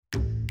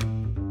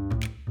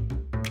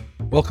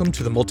Welcome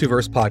to the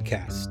Multiverse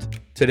Podcast.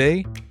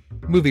 Today,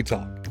 movie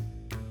talk.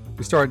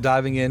 We started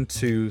diving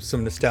into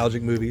some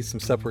nostalgic movies, some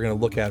stuff we're going to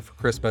look at for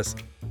Christmas,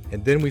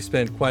 and then we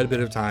spent quite a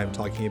bit of time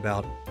talking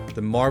about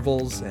the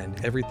Marvels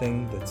and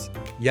everything that's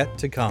yet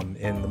to come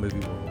in the movie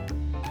world.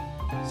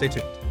 Stay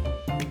tuned.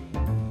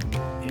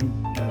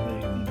 In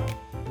the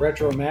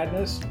Retro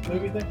Madness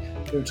movie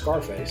thing, doing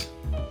Scarface.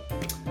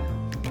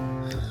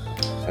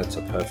 That's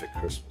a perfect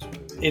Christmas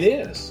movie. It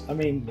is. I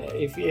mean,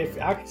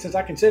 since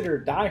I consider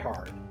Die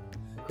Hard.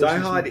 Die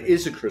Hard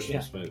is a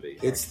Christmas movie.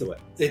 It's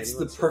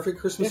the perfect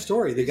Christmas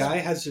story. The guy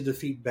has to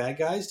defeat bad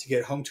guys to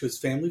get home to his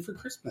family for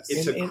Christmas.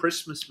 It's a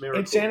Christmas miracle.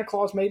 And Santa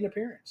Claus made an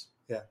appearance.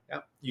 Yeah.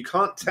 You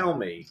can't tell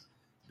me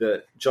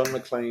that John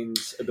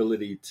McClane's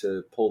ability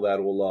to pull that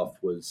all off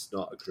was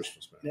not a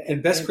Christmas movie.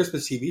 And best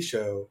Christmas TV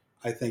show,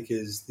 I think,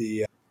 is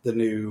the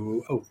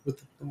new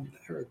with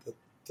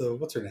the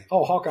what's her name?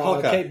 Oh,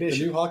 Hawkeye. Kate Bishop.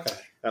 The new Hawkeye.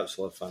 That was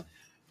a lot of fun.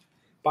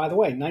 By the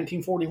way,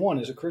 1941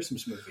 is a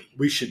Christmas movie.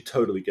 We should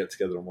totally get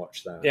together and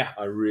watch that. Yeah.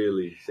 I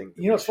really think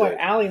that it's funny.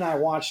 Allie and I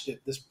watched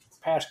it this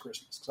past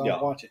Christmas because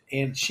I watched it.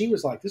 And she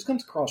was like, this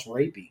comes across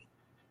rapey.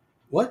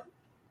 What?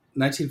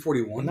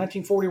 1941?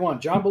 1941.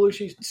 John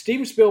Belushi,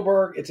 Steven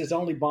Spielberg, it's his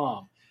only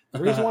bomb. The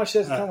reason why she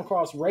says it come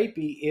across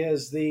rapey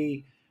is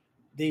the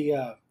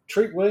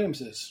Treat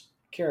Williams'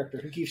 character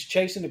who keeps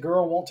chasing the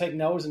girl and won't take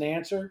no as an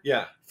answer.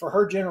 Yeah. For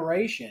her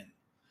generation,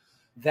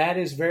 that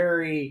is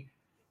very...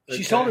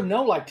 She's told him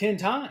no like 10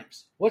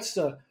 times. What's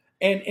the...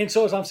 And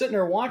so as I'm sitting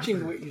there watching,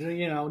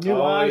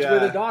 New Eyes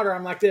with a daughter,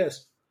 I'm like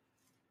this.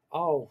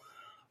 Oh,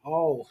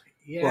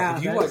 yeah.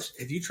 Well,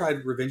 have you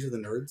tried Revenge of the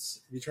Nerds?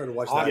 Have you tried to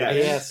watch that?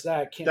 Yes,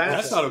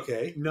 that's not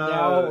okay.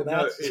 No,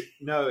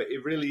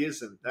 it really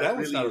isn't. That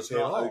was really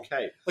not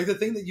okay. Like the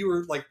thing that you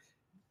were like,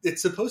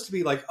 it's supposed to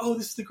be like, oh,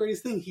 this is the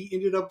greatest thing. He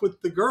ended up with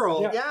the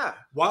girl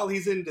while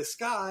he's in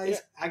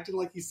disguise, acting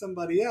like he's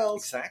somebody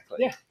else. Exactly.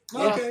 Yeah.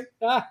 Okay.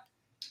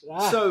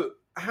 So...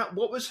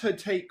 what was her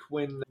take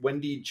when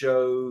Wendy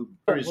Jo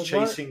is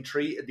chasing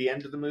Treat at the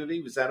end of the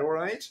movie? Was that all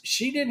right?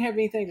 She didn't have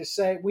anything to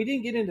say. We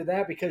didn't get into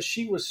that because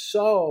she was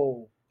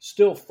so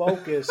still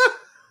focused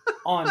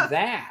on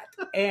that.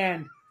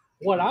 And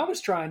what I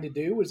was trying to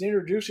do was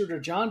introduce her to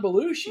John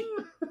Belushi.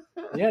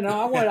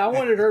 I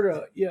wanted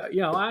her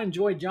to, I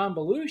enjoyed John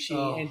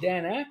Belushi and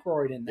Dan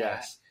Aykroyd in that.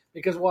 Yes.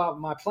 Because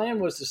my plan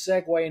was to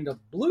segue into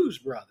Blues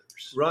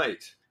Brothers.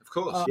 Right. Of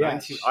course. I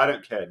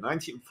don't care.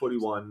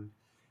 1941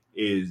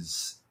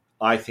 is,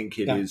 I think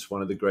it is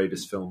one of the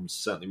greatest films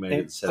certainly made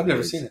in the 70s. I've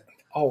never seen it.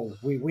 Oh,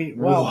 what?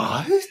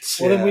 Well,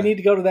 then we need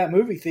to go to that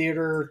movie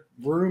theater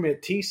room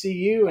at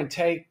TCU and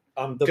take.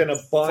 I'm gonna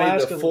buy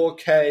the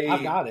 4K.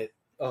 I've got it.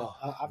 Oh,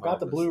 I've got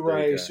the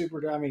Blu-ray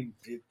Super. I mean,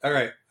 all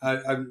right,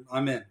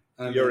 I'm in.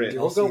 You're in.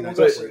 We'll go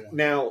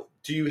now,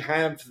 do you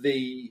have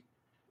the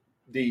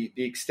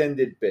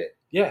extended bit?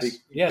 Yes.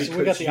 Yes.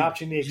 We got the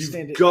option. The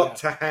extended. You've got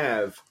to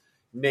have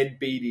Ned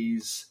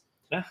Beatty's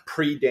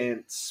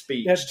pre-dance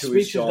speech to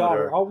his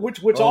daughter.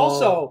 Which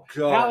also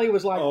Allie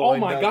was like, oh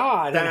my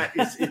God.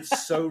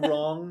 It's so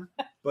wrong,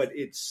 but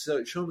it's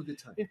so, show him a good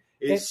time.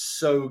 It's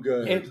so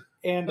good.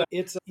 And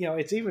it's,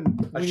 it's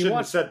even, I shouldn't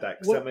have said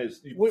that.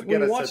 When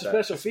you watch the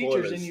special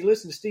features and you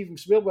listen to Steven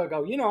Spielberg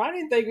go, I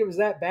didn't think it was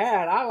that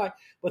bad.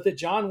 But the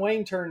John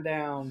Wayne turned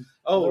down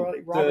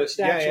Robert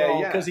Stack's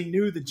role because he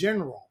knew the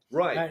general.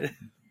 Right.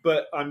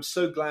 But I'm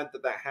so glad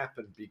that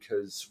happened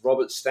because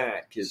Robert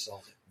Stack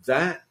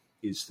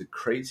is the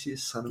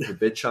craziest son of a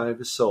bitch I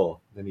ever saw.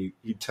 Then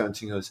he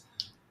turns and goes,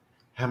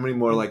 how many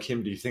more like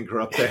him do you think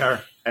are up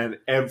there? And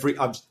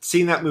I've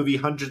seen that movie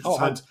hundreds of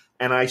times,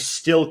 and I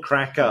still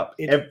crack up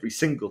every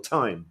single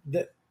time.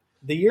 The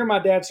year my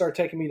dad started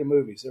taking me to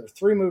movies, there were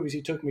 3 movies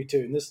he took me to,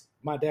 and this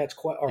my dad's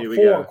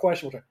 4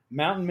 questionable.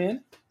 Mountain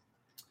Men,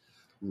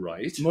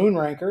 right?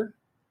 Moonraker,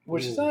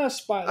 which is a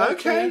spy.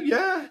 Okay,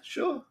 yeah,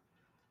 sure.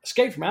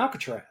 Escape from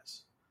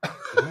Alcatraz.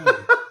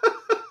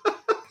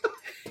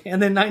 And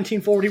then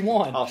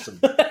 1941. Awesome.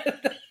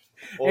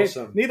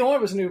 Neither one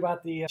of us knew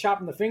about the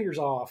chopping the fingers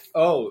off.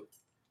 Oh,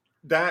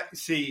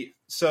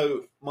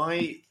 so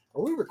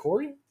Are we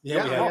recording?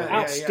 Yeah.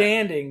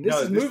 Outstanding. This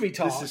is movie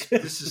talk.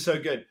 This is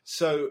so good.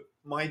 So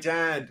my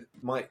dad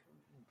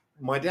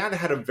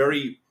had a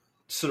very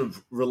sort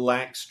of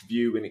relaxed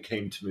view when it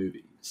came to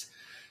movies.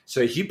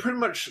 So he pretty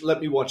much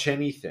let me watch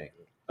anything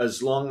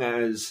as long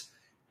as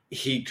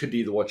he could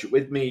either watch it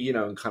with me,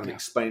 and kind of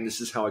explain this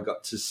is how I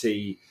got to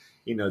see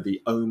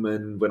The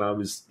Omen when I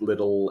was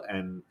little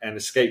and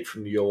Escape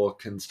from New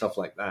York and stuff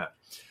like that.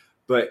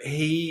 But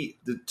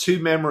the 2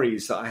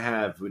 memories that I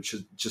have, which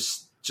are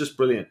just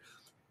brilliant.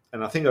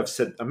 And I think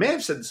I may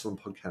have said this on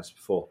the podcast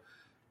before.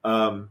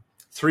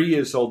 3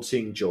 years old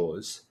seeing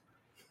Jaws.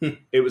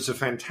 It was a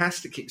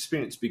fantastic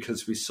experience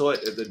because we saw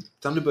it at the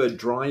Thunderbird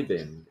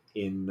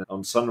Drive-In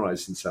on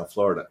Sunrise in South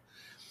Florida.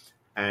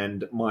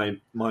 And my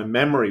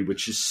memory,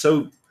 which is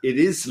it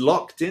is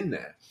locked in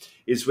there,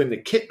 is when the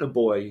Kittner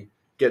boy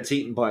gets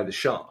eaten by the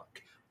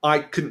shark. I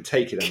couldn't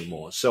take it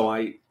anymore. So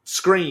I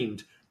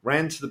screamed,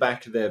 ran to the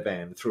back of their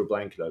van, threw a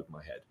blanket over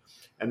my head.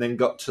 and then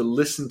got to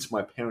listen to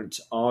my parents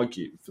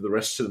argue for the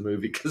rest of the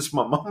movie because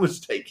my mum was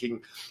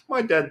taking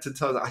my dad to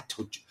tell her, I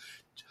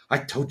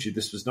told you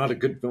this was not a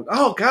good movie.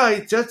 Oh,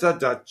 guys, just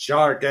a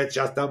shark. It's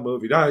just a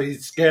movie. No,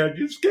 he's scared.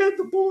 You scared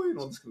the boy and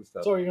all this kind of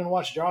stuff. So are you going to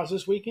watch Jaws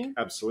this weekend?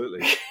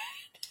 Absolutely.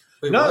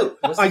 Wait, no,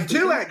 I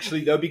do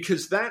actually, though,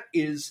 because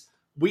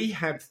we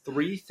have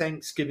 3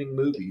 Thanksgiving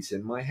movies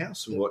in my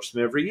house. We watch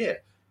them every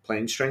year.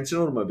 Planes, Trains,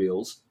 and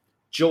Automobiles,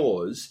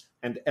 Jaws,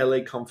 and LA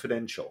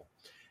Confidential.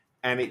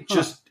 And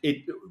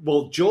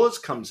Jaws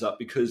comes up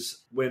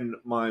because when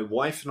my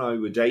wife and I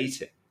were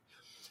dating,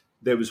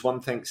 there was one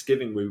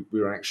Thanksgiving we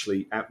were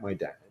actually at my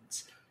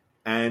dad's,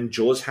 and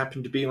Jaws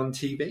happened to be on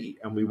TV,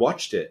 and we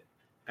watched it,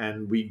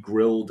 and we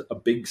grilled a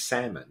big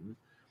salmon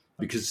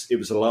because it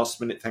was a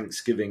last-minute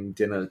Thanksgiving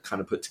dinner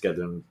kind of put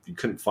together, and you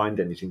couldn't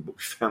find anything, but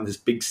we found this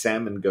big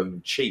salmon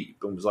going cheap,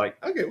 and was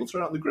like, okay, we'll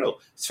throw it on the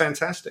grill. It's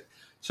fantastic.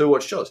 So we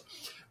watched Jaws.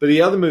 But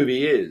the other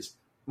movie is,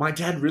 my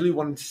dad really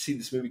wanted to see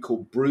this movie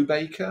called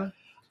Brubaker.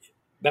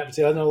 That was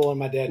the other one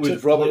my dad with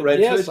took. Robert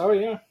Redford. Yes, oh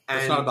yeah.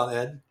 It's not about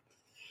Ed.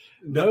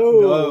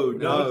 No.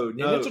 And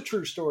it's a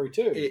true story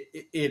too.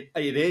 It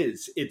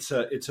is.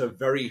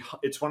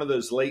 It's one of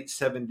those late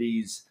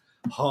 70s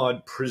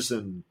hard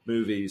prison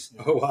movies.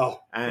 Oh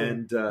wow!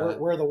 And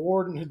where the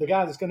warden, the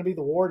guy that's going to be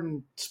the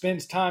warden,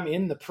 spends time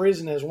in the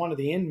prison as one of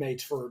the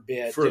inmates for a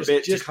bit.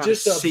 To kind of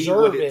see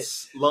what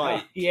it's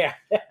like. Yeah,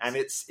 and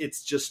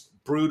it's just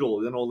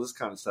brutal and all this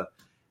kind of stuff.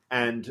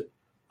 And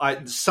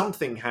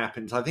something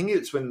happens. I think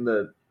it's when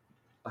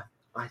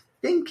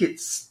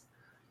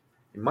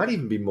it might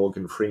even be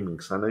Morgan Freeman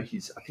because I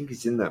think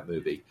he's in that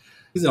movie.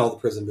 He's in all the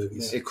prison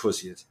movies. Yeah. Of course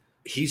he is.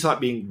 He's like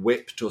being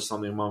whipped or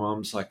something. My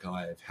mom's like,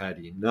 I've had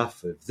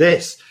enough of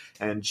this.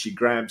 And she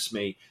grabs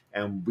me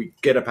and we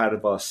get up out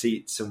of our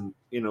seats and,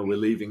 we're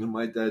leaving. And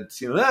my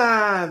dad's,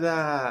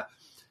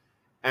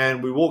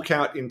 and we walk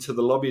out into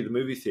the lobby of the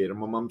movie theater.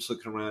 My mom's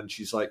looking around.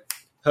 She's like,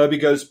 Herbie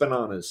Goes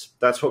Bananas.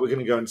 That's what we're going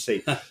to go and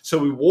see. So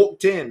we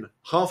walked in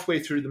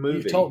halfway through the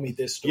movie. You told me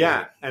this story.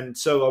 Yeah, and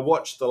so I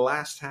watched the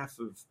last half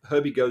of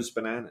Herbie Goes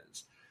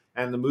Bananas,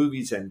 and the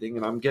movie's ending,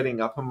 and I'm getting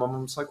up, and my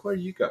mom's like, where are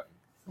you going?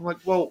 I'm like,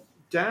 well,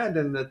 Dad,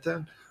 and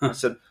then I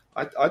said,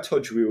 I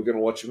told you we were going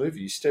to watch a movie.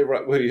 You stay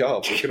right where you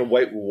are. We're going to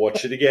wait. We'll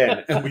watch it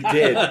again. And we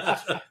did.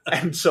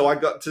 And so I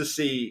got to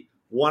see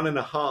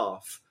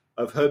 1.5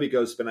 of Herbie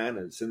Goes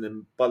Bananas, and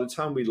then by the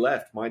time we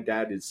left, my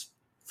dad is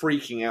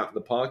freaking out in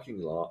the parking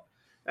lot.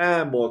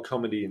 And more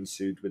comedy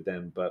ensued with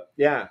them. But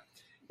yeah,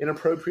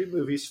 inappropriate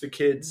movies for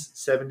kids,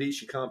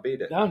 70s, you can't beat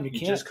it. No, you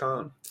can't. Just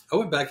can't. I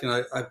went back and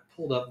I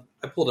pulled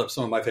up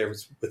some of my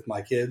favorites with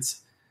my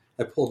kids.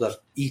 I pulled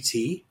up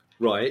E.T.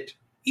 Right.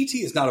 E.T.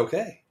 is not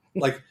okay.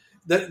 Like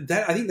that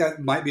I think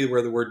that might be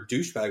where the word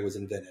douchebag was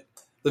invented.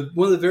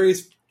 One of the very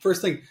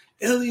first thing,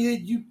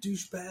 Elliot, you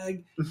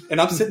douchebag.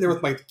 And I'm sitting there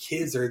with my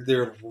kids,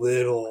 they're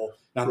little.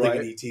 And I'm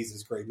thinking E.T. is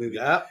this great movie.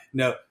 Yeah.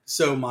 No.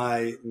 So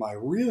my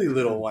really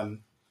little one,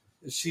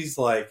 she's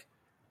like,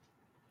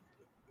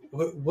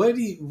 what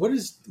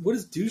does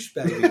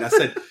douchebag mean?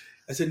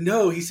 I said,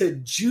 no, he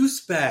said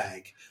juice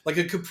bag, like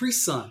a Capri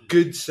Sun.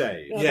 Good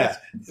save. Yeah.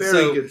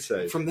 Very good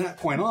save. From that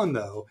point on,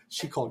 though,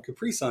 she called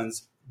Capri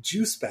Suns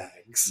juice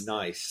bags.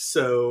 Nice.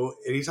 So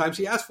anytime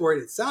she asked for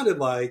it, it sounded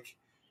like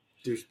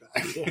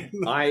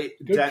douchebag.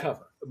 Good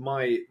cover.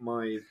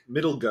 My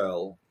middle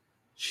girl,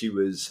 she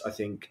was, I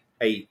think,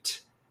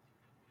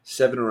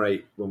 7 or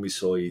 8 when we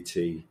saw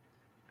E.T.,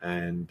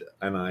 and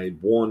I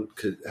warned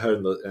her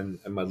and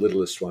my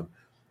littlest one,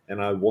 and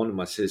I warned them.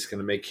 I said, it's going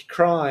to make you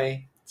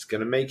cry. It's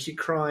going to make you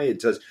cry. It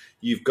does.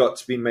 You've got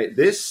to be made,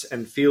 this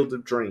and Field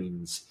of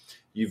Dreams,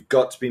 you've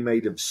got to be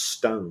made of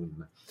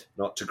stone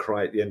not to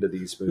cry at the end of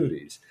these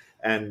movies.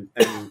 And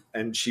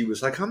she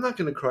was like, I'm not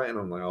going to cry. And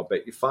I'm like, I'll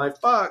bet you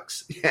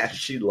 $5. Yeah,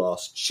 she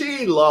lost.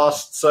 She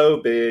lost so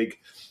big.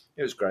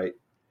 It was great.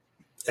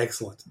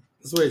 Excellent.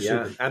 That's the way it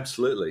should be.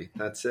 Absolutely.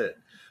 That's it.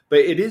 But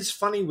it is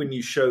funny when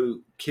you show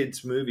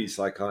kids movies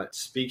like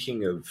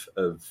speaking of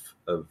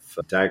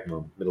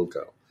Dagmar, middle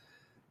girl,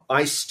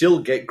 I still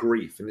get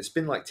grief, and it's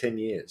been like 10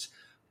 years,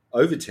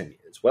 over 10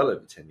 years, well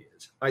over 10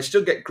 years. I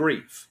still get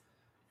grief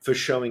for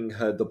showing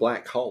her The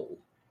Black Hole.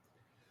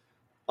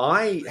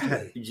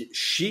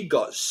 She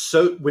got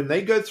so, when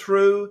they go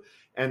through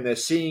and they're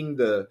seeing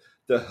the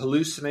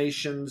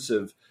hallucinations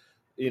of,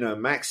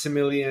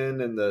 Maximilian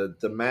and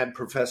the mad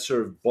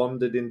professor have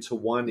bonded into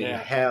one in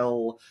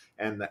hell,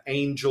 and the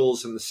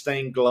angels and the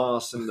stained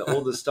glass and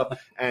all this stuff.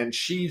 And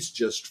she's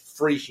just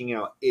freaking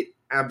out. It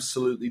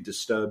absolutely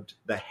disturbed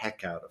the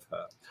heck out of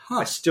her.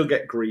 I still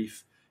get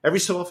grief. Every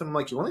so often I'm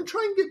like, you want to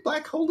try and get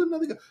Black Hole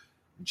another go?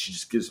 And she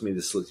just gives me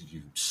this look,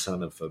 you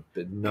son of a,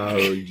 no,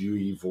 you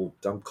evil,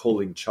 I'm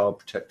calling Child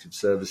Protective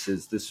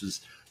Services.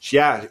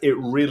 It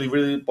really,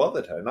 really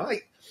bothered her. And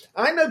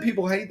I know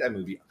people hate that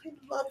movie. I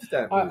loved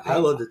that movie. I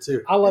loved it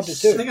too. I loved it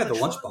too. I think I had the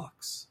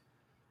lunchbox.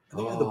 I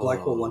think I had the Black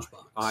Hole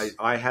lunchbox.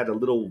 I had a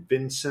little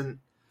Vincent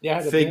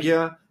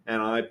figure,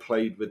 and I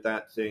played with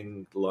that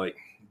thing like...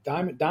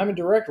 Diamond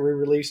Directory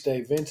released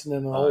a Vincent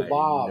and an old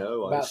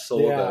Bob. I saw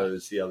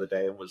those the other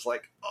day and was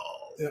like,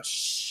 oh, Yeah.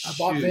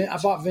 I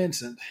bought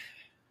Vincent.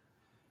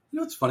 You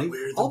know what's funny?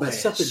 All the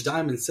stuff that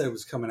Diamond said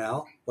was coming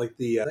out, like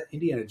the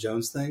Indiana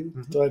Jones thing.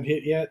 Still haven't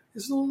hit yet.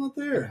 It's still not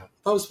there. I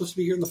thought it was supposed to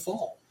be here in the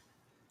fall.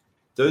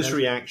 Those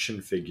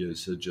reaction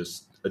figures are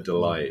just a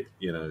delight.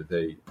 You know,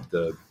 the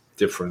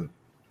different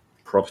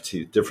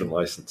properties, different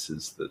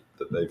licenses that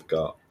they've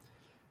got.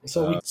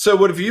 So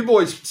what have you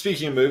boys,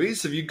 speaking of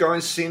movies, have you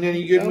guys seen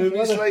any good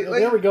movies lately?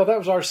 There we go. That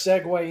was our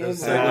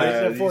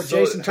segue in before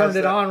Jason turned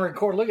it on and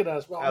recorded. Look at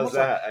us. Well,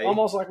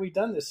 almost like we've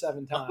done this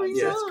 7 times. Oh,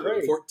 yeah, that's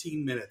great.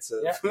 14 minutes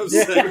of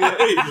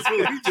segues.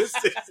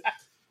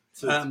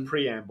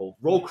 Preamble.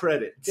 Roll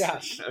credits.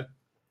 Gosh. You know?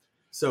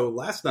 So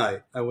last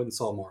night, I went and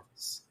saw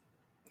Marvels.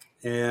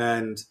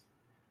 And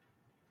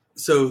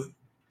so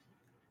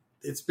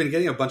it's been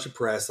getting a bunch of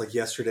press. Like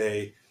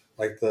yesterday,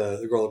 like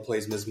the girl that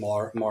plays Ms.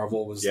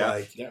 Marvel was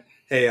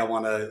hey, I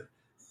want to,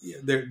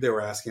 they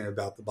were asking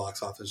about the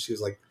box office. She was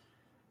like,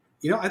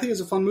 I think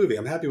it's a fun movie.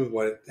 I'm happy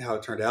with how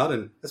it turned out.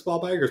 And that's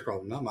Bob Iger's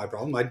problem, not my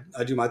problem.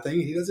 I do my thing.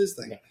 He does his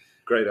thing.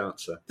 Great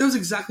answer. That was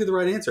exactly the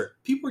right answer.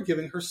 People are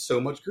giving her so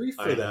much grief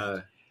for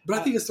that. But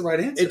I think it's the right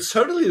answer. It's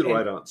totally the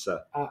right answer.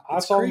 I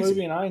saw the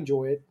movie and I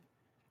enjoy it.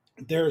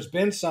 There's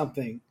been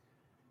something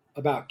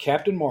about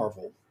Captain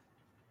Marvel,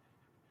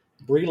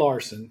 Brie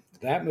Larson,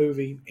 that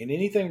movie, and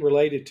anything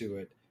related to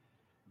it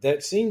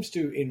that seems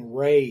to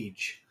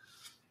enrage.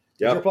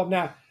 Yep.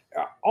 Now,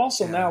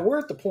 now we're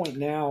at the point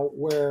now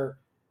where,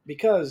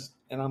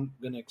 and I'm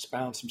going to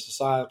expound some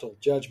societal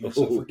judgments,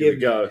 so forgive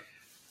me.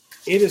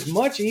 It is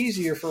much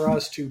easier for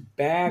us to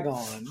bag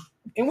on,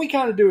 and we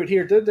kind of do it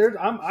here.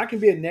 I can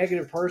be a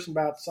negative person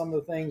about some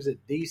of the things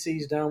that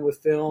DC's done with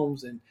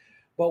films,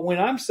 but when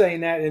I'm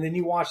saying that, and then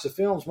you watch the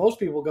films, most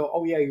people go,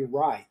 "Oh yeah, you're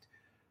right."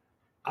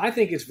 I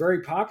think it's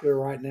very popular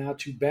right now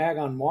to bag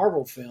on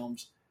Marvel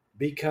films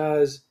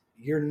because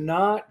you're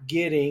not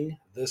getting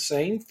the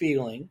same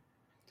feeling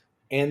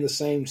and the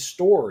same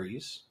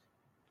stories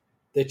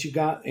that you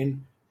got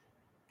in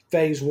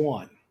Phase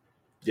 1.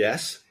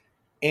 Yes.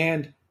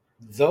 And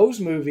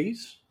those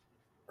movies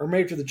are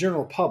made for the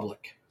general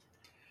public.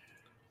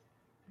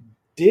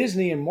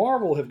 Disney and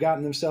Marvel have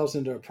gotten themselves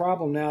into a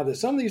problem now that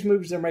some of these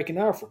movies they're making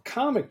now are for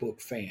comic book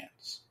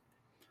fans.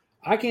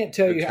 I can't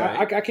tell you.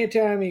 I can't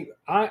tell you. I mean,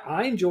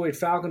 I enjoyed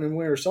Falcon and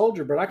Winter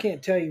Soldier, but I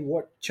can't tell you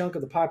what chunk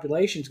of the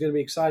population is going to be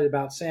excited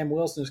about Sam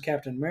Wilson as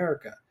Captain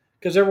America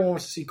because everyone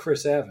wants to see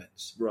Chris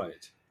Evans.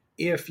 Right.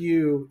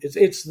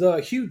 It's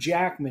the Hugh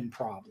Jackman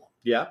problem.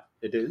 Yeah,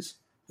 it is.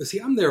 But see,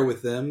 I'm there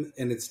with them,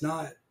 and it's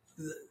not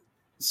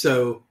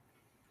so.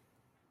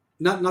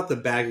 Not the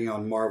bagging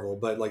on Marvel,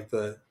 but like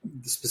the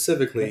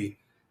specifically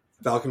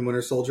Falcon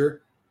Winter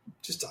Soldier.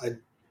 Just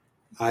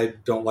I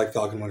don't like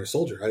Falcon Winter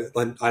Soldier.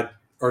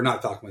 Or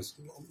not Falcon.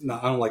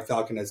 I don't like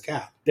Falcon as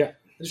Cap. Yeah,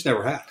 I just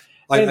never have.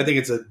 I think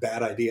it's a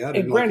bad idea.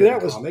 And granted,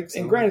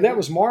 that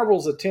was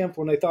Marvel's attempt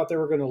when they thought they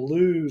were going to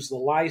lose the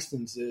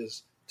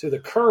licenses to the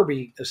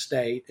Kirby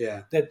estate.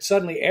 Yeah, that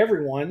suddenly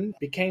everyone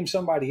became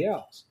somebody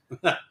else.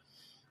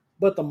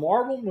 But the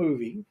Marvel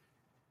movie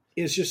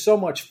is just so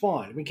much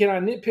fun. I mean, can I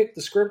nitpick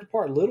the script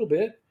apart a little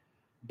bit?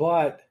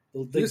 But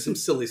there's some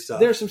silly stuff.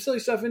 There's some silly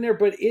stuff in there,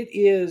 but it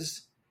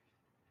is.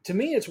 To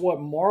me, it's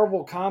what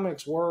Marvel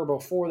Comics were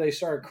before they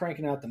started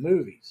cranking out the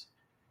movies.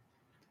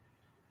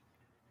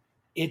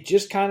 It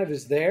just kind of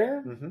is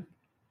there. Mm-hmm.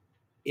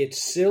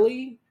 It's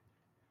silly.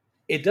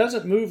 It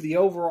doesn't move the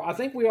overall. I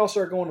think we all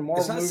started going to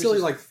Marvel movies. It's not silly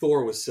like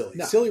Thor was silly.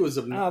 No. Silly was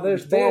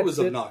obnoxious. Thor was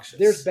obnoxious.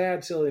 There's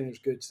bad silly and there's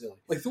good silly.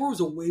 Like Thor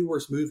was a way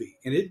worse movie,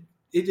 and it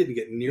didn't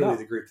get nearly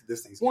the grief that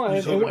this thing's getting.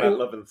 You're talking about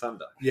Love and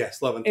Thunder.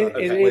 Yes, Love and Thunder.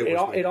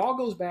 It all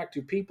goes back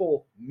to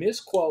people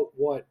misquote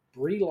what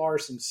Brie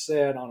Larson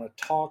said on a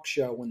talk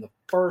show when the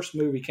first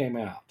movie came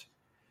out.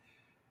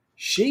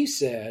 She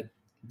said,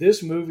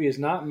 this movie is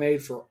not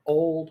made for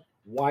old,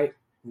 white,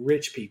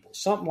 rich people.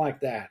 Something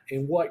like that.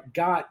 And what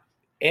got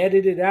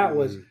edited out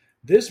was,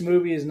 this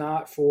movie is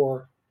not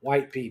for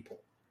white people.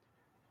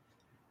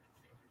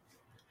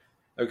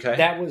 Okay.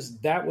 That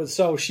was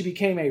so she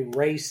became a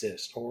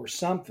racist or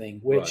something,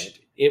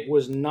 which it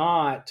was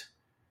not.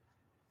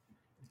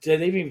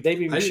 They've even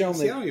shown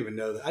that. I don't even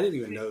know that. I didn't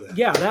even know that.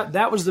 Yeah,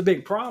 that was the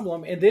big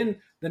problem. And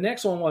then the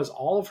next one was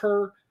all of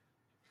her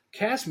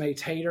castmates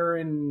hate her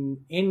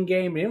in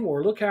Endgame and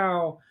In-War. Look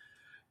how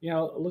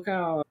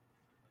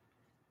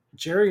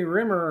Jerry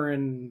Rimmer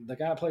and the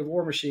guy who played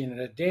War Machine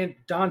and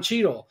Don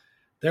Cheadle,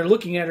 they're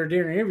looking at her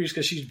during interviews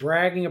because she's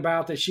bragging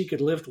about that she could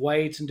lift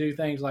weights and do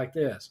things like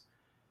this.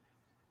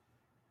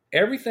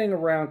 Everything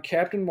around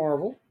Captain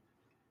Marvel,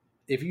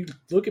 if you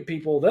look at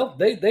people,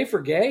 they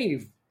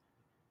forgave,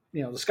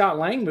 the Scott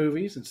Lang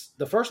movies. And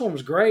the first one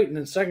was great, and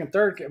then second and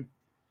third,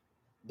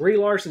 Brie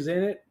Larson's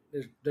in it.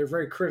 They're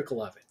very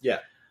critical of it. Yeah.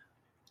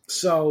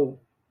 So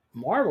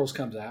Marvel's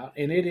comes out,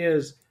 and it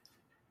is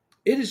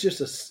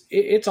just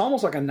it's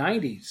almost like a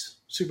 90s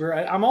super.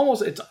 I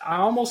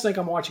almost think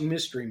I'm watching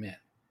Mystery Men.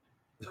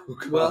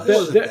 Well,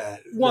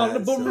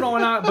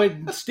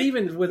 but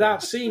Steven,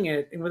 without seeing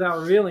it and without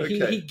revealing,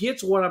 he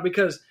gets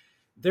because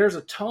there's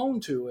a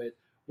tone to it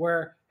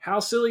where, how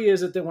silly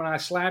is it that when I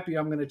slap you,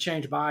 I'm going to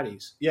change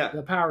bodies? Yeah.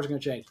 The power's going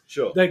to change.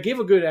 Sure. They give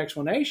a good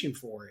explanation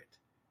for it,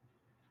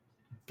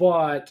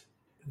 but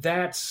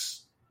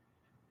that's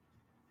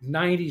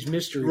 90s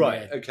mystery.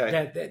 Right, Man.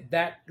 okay.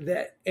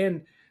 That,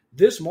 and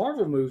this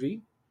Marvel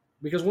movie,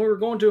 because when we were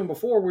going to them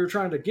before, we were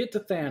trying to get to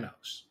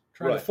Thanos,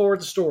 trying to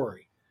forward the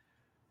story.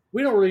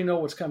 We don't really know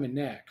what's coming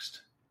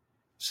next.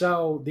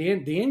 So the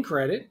end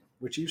credit,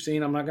 which you've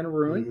seen, I'm not going to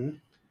ruin. Mm-hmm.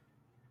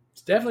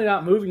 It's definitely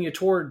not moving you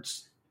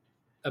towards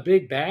a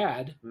big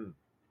bad,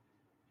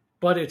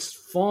 but it's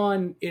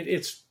fun.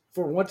 It's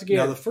for once again.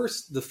 Now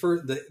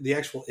the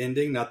actual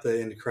ending, not the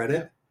end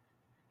credit,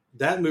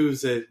 that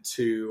moves it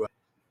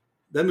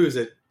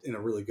in a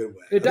really good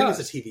way. It I does. think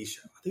it's a TV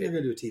show. I think they're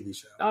going to do a TV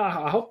show.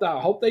 I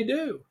hope they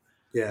do.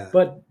 Yeah.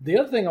 But the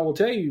other thing I will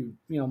tell you,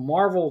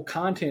 Marvel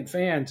content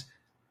fans,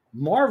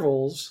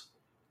 Marvel's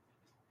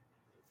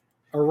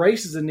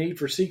erases the need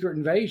for Secret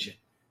Invasion.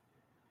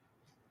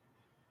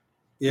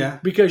 Yeah.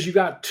 Because you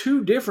got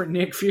two different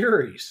Nick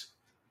Furies.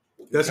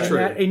 That's true.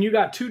 And you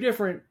got two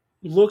different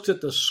looks at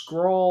the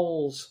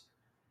Skrulls'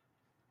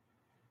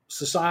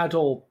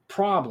 societal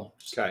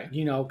problems. Okay.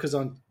 Because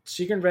on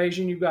Secret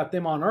Invasion, you've got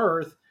them on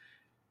Earth,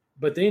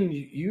 but then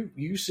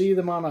you see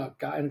them on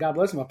and God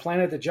bless them, a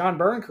planet that John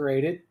Byrne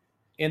created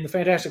in the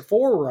Fantastic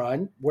Four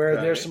run,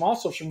 where there's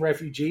also some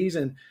refugees,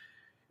 and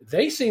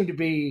they seem to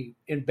be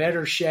in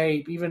better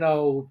shape, even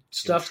though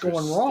stuff's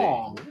going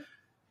wrong.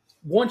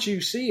 Once you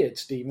see it,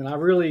 Stephen,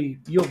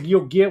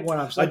 you'll get what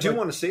I'm saying. I do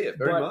want to see it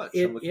very much.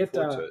 I'm looking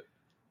forward to it.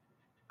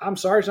 I'm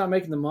sorry it's not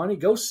making the money.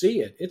 Go see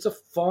it. It's a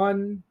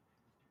fun.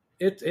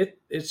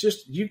 It's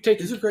just you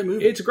take. It's a great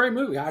movie. It's a great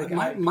movie.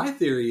 My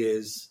theory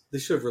is they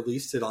should have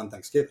released it on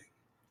Thanksgiving.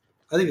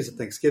 I think it's a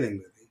Thanksgiving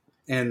movie,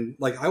 and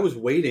I was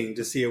waiting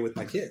to see it with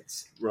my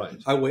kids. Right.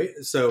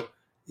 So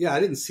I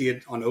didn't see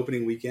it on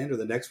opening weekend or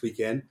the next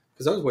weekend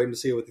because I was waiting to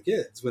see it with the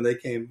kids when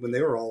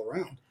they were all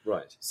around.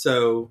 Right.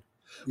 So.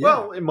 Yeah.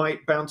 Well, it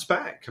might bounce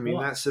back. I mean,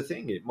 that's the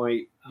thing. It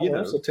might. I'll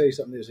also tell you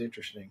something that's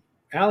interesting.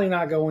 Allie and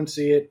I go and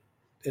see it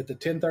at the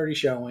 10:30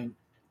 showing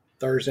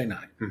Thursday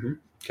night. Mm-hmm.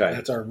 Okay,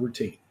 that's our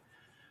routine.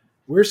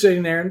 We're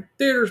sitting there, and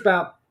theater's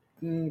about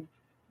a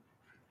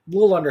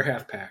little under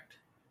half packed.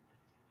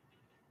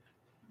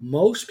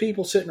 Most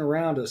people sitting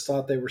around us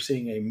thought they were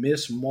seeing a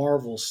Miss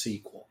Marvel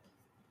sequel.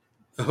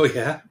 Oh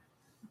yeah,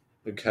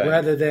 okay.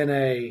 Rather than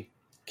a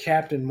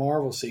Captain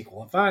Marvel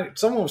sequel.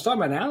 Someone was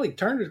talking about, and Allie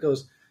turned and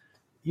goes,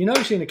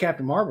 you've seen a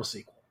Captain Marvel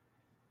sequel.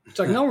 It's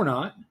like, no, we're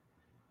not.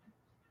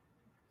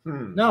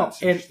 No,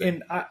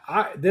 and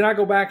I then I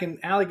go back and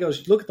Allie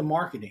goes, look at the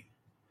marketing.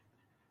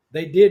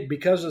 They did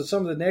because of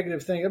some of the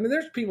negative things. I mean,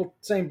 there's people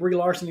saying Brie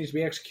Larson needs to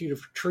be executed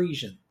for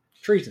treason.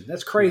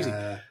 That's crazy.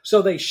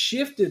 So they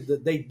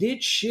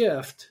did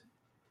shift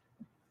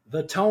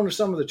the tone of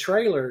some of the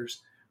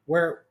trailers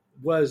where it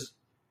was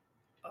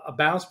a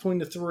balance between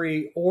the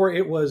three, or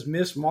it was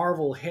Miss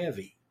Marvel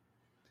heavy.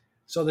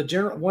 So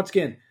once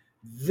again,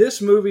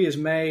 this movie is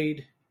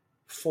made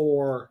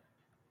for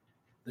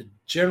the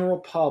general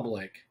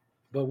public,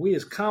 but we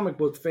as comic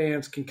book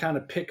fans can kind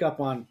of pick up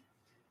on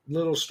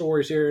little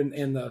stories here.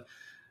 And the,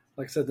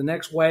 like I said, the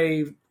next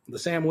wave, the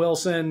Sam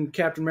Wilson,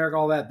 Captain America,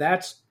 all that,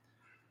 that's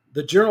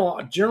the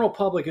general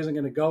public isn't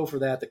going to go for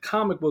that. The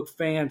comic book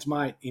fans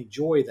might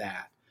enjoy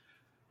that.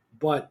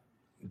 But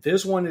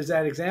this one is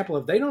that example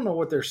of they don't know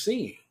what they're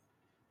seeing.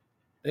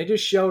 They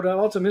just showed up.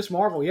 Oh, it's a Miss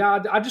Marvel.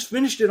 Yeah, I just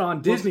finished it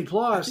on Disney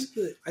Plus.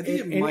 I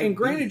think it might. And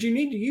granted, you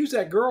need to use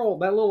that girl,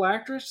 that little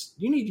actress.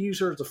 You need to use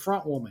her as the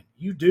front woman.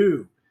 You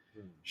do.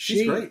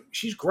 She's great.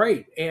 She's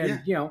great.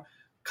 And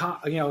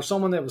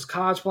someone that was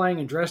cosplaying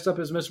and dressed up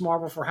as Miss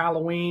Marvel for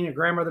Halloween. Her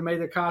grandmother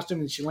made the costume,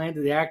 and she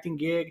landed the acting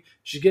gig.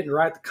 She's getting to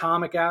write the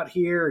comic out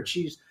here, and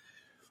she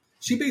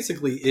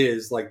basically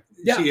is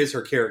she is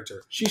her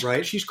character. She's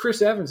right. She's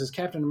Chris Evans as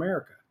Captain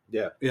America.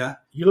 Yeah, yeah.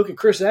 You look at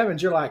Chris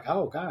Evans, you're like,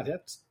 oh God,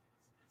 that's.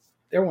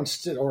 Everyone's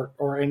still,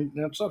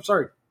 I'm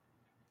sorry,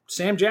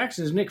 Sam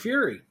Jackson is Nick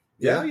Fury.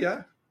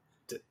 Yeah.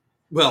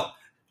 Well,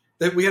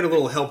 we had a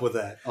little help with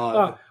that.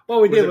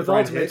 We did with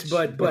Brian Ultimates, Hitch?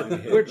 but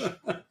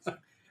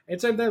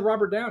and same thing with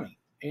Robert Downey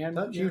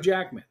and Hugh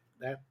Jackman.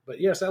 But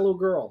yes, that little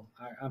girl.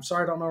 I'm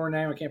sorry, I don't know her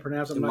name. I can't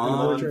pronounce it. Iman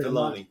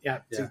Vellani. Yeah.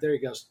 See, there he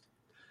goes.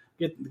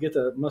 Get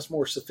the much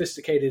more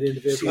sophisticated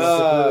individual.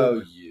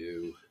 Oh,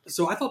 you.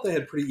 So I thought they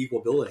had pretty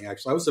equal billing.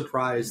 Actually, I was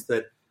surprised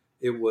that.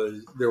 There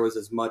was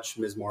as much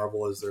Ms.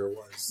 Marvel as there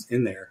was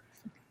in there.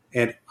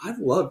 And I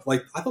thought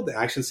the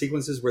action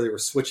sequences where they were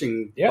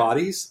switching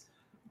bodies,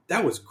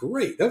 that was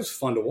great. That was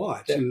fun to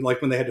watch. Yeah. And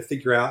when they had to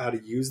figure out how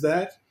to use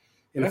that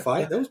in a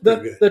fight, that was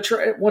pretty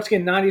good. Once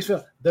again, 90s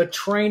film, the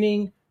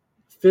training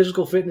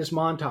physical fitness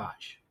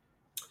montage.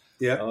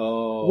 Yeah.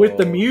 Oh. With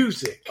the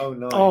music. Oh,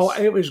 nice. Oh,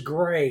 it was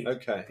great.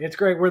 Okay. It's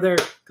great. We're there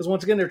because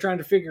once again, they're trying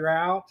to figure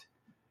out,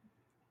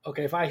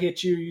 okay, if I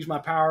hit you, use my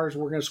powers,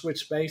 we're going to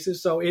switch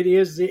spaces. So it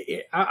is.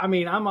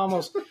 I'm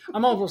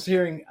almost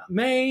hearing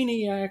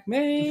maniac.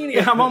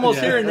 I'm almost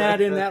hearing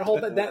that in that whole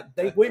that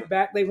they went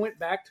back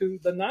to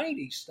the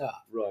 90s stuff.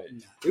 Right.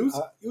 It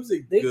was a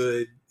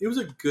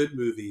good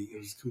movie. It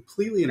was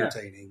completely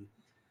entertaining.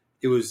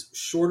 It was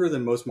shorter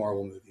than most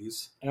Marvel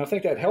movies. And I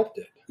think that helped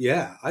it.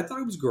 Yeah, I thought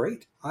it was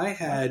great. I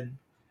had,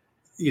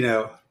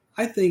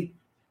 I think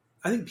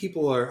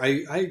people are.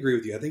 I agree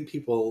with you. I think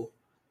people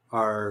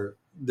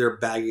they're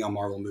bagging on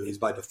Marvel movies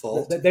by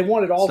default. They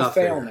want it all to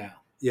fail fair. now.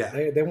 Yeah,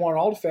 they want it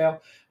all to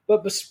fail.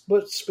 But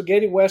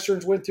spaghetti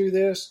westerns went through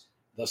this.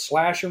 The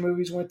slasher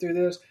movies went through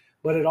this.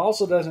 But it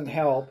also doesn't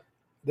help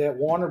that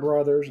Warner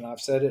Brothers, and I've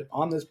said it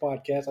on this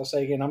podcast, I'll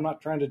say again, I'm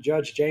not trying to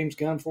judge James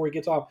Gunn before he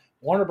gets off.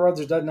 Warner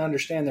Brothers doesn't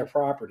understand their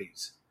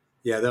properties.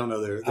 Yeah, they don't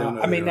know their. They don't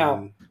know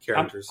own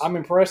characters. I'm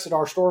impressed that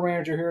our store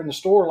manager here in the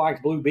store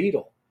likes Blue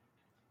Beetle.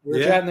 We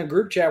were chatting in the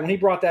group chat. When he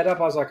brought that up,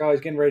 I was like, oh,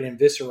 he's getting ready to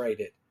eviscerate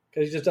it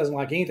because he just doesn't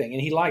like anything.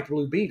 And he liked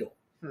Blue Beetle.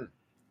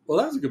 Well,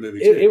 that was a good movie,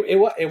 too.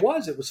 It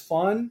was. It was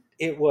fun.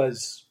 It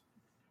was,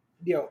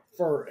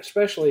 for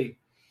especially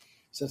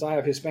since I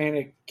have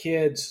Hispanic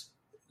kids,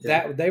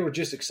 that they were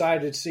just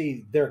excited to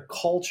see their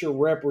culture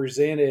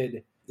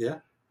represented. Yeah.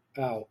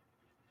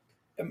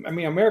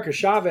 America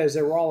Chavez,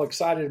 they were all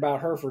excited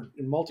about her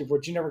in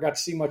Multiverse. You never got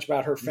to see much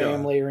about her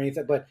family or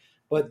anything.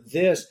 But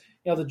this,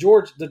 the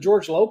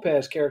George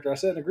Lopez character, I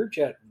said in the group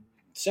chat,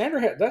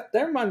 Sandra had that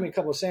reminded me a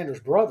couple of Sandra's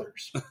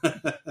brothers.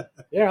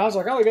 Yeah, I was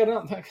like, oh, we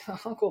got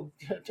Uncle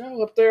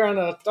Joe up there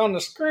on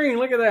the screen.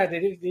 Look at that.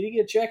 Did he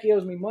get a check? He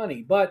owes me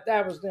money. But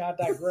I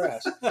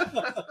digress.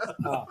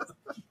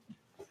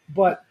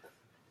 But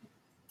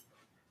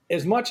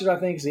as much as I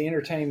think the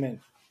entertainment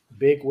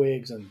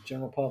bigwigs and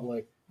general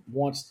public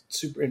wants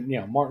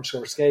Martin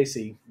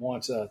Scorsese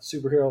wants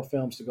superhero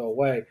films to go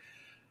away.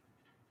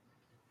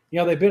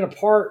 They've been a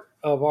part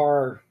of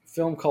our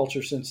film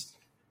culture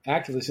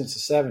actively since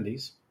the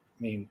 70s.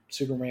 I mean,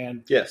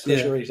 Superman. Yes.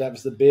 Series, that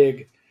was the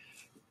big.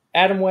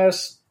 Adam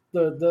West,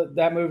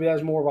 that movie, that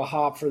was more of a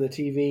hop for the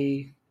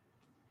TV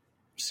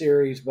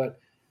series, but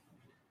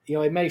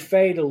it may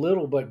fade a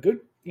little, but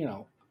good.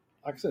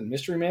 Like I said,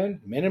 Mystery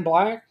Men, Men in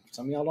Black.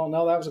 Some of y'all don't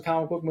know that was a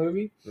comic book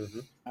movie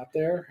out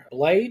there.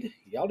 Blade.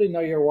 Y'all didn't know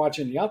you were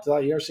watching. Y'all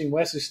thought you ever seen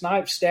Wesley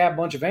Snipes stab a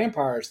bunch of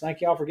vampires.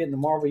 Thank y'all for getting the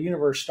Marvel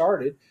Universe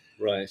started.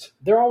 Right.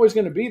 They're always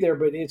going to be there,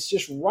 but it's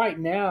just right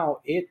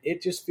now.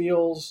 It just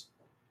feels.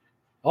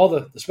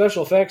 The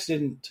special effects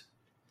didn't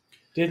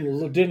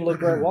look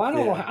great. Well, I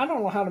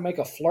don't know how to make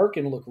a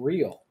Flurkin look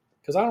real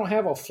because I don't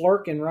have a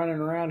Flurkin running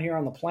around here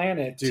on the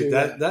planet. Dude,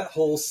 that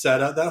whole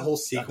setup, that whole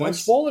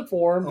sequence. Don't spoil it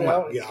for him. Oh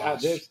my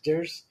gosh.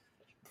 There's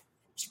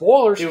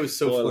spoilers. It was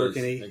so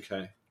Flurkin-y.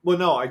 Okay. Well,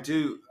 no, I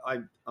do.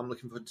 I'm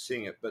looking forward to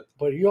seeing it, but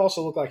you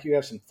also look like you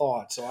have some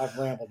thoughts, so I've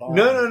rambled on.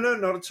 No,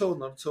 not at all,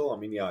 not at all. I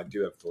mean, yeah, I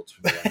do have thoughts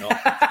for why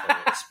not,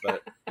 thoughts,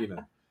 but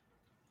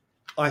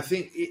I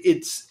think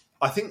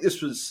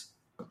this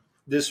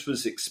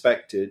was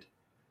expected,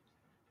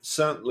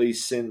 certainly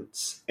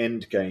since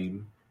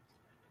Endgame,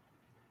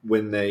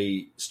 when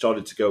they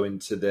started to go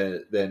into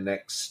their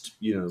next,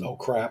 oh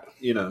crap,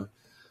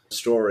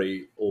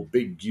 story or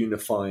big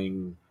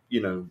unifying,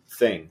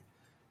 thing.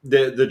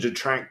 The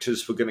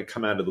detractors were going to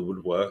come out of the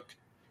woodwork.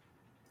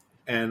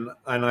 And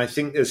I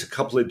think there's a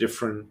couple of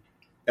different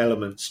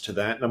elements to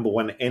that. Number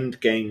one,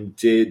 Endgame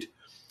did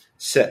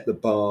set the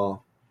bar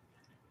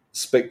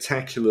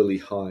spectacularly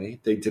high.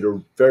 They did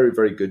a very,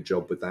 very good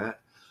job with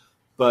that.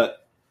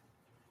 But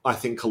I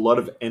think a lot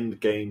of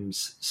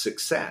Endgame's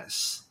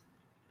success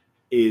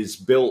is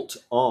built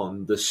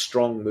on the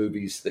strong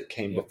movies that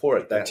came before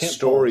it. That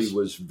story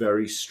was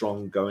very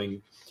strong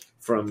going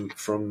from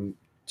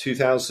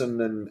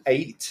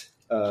 2008,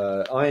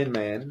 Iron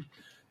Man,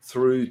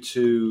 through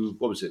to,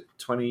 what was it,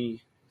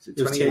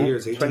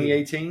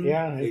 2018?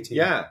 Yeah. 18.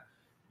 Yeah.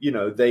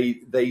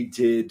 They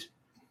did,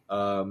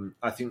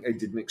 I think they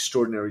did an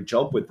extraordinary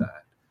job with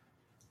that.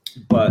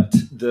 But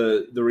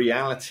the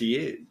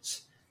reality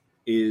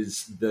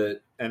is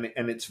that, and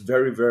it's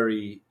very,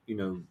 very,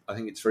 I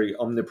think it's very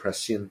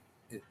omnipresent,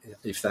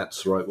 if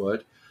that's the right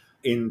word,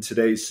 in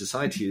today's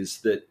society, is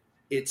that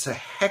it's a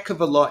heck of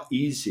a lot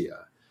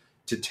easier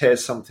to tear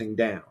something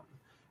down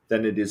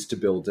than it is to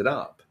build it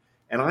up.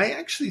 And I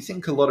actually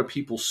think a lot of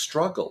people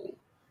struggle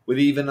with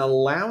even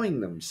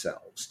allowing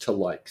themselves to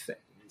like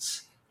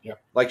things. Yeah.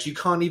 Like you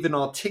can't even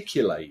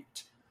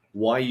articulate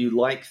why you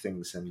like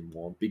things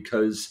anymore,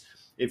 because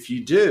if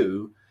you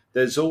do,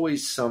 there's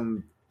always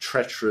some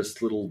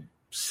treacherous little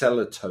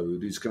cellar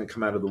toad who's going to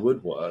come out of the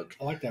woodwork.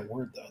 I like that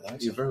word, though.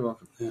 You're very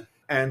welcome. Yeah.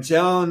 And say,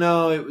 oh,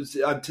 no, it was.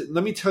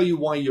 Let me tell you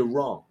why you're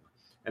wrong.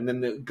 And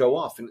then they go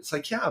off. And it's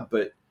like, yeah,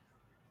 but,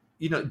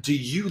 do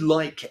you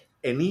like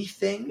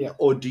anything? Yeah.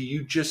 Or do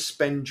you just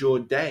spend your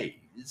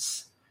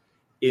days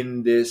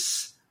in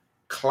this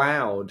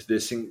cloud,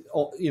 this,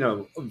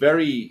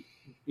 very,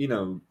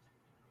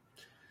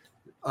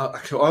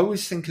 I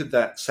always think of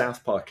that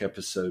South Park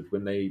episode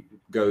when they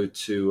go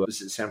to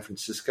San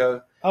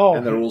Francisco,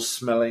 and they're all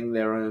smelling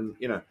their own,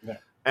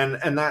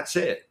 and that's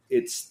it.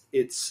 It's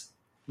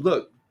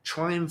look,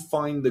 try and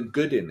find the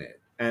good in it,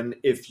 and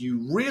if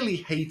you really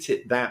hate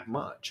it that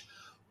much,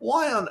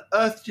 why on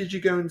earth did you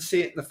go and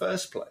see it in the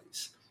first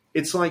place?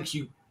 It's like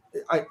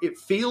it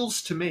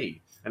feels to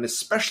me, and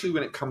especially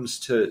when it comes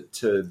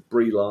to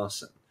Brie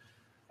Larson,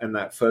 and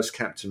that first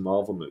Captain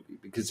Marvel movie,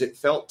 because it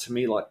felt to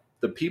me like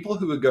the people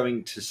who were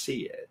going to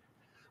see it,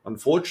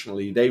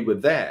 unfortunately, they were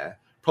there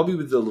probably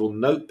with a little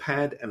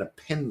notepad and a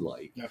pen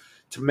light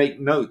to make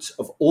notes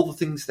of all the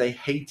things they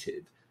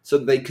hated so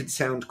that they could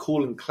sound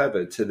cool and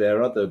clever to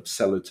their other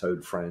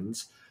Celotoad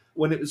friends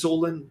when it was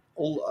all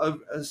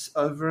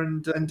over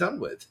and done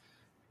with.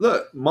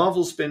 Look,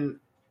 Marvel's been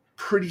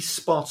pretty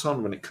spot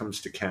on when it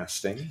comes to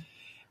casting.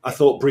 I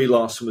thought Brie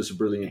Larson was a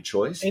brilliant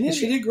choice. And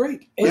she did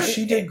great.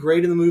 She did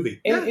great in the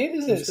movie. And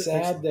isn't it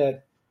sad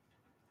that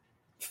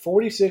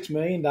 $46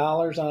 million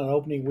on an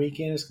opening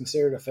weekend is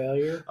considered a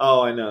failure?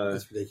 Oh, I know.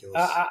 That's ridiculous.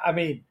 I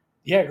mean,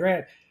 yeah,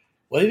 granted.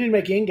 Well, they didn't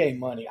make Endgame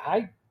money.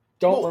 I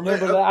don't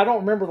remember that. I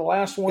don't remember the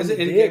last one. Is it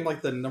Endgame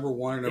like the number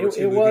one or number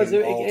two movie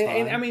of all time?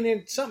 And I mean,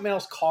 and something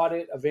else caught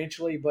it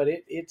eventually, but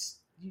it's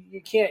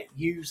you can't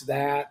use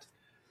that.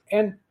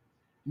 And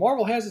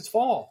Marvel has its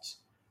faults.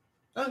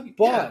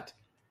 But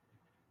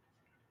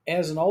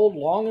as an old,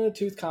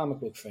 long-in-the-tooth comic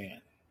book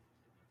fan,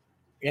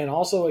 and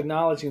also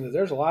acknowledging that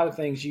there's a lot of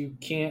things you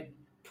can't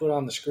put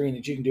on the screen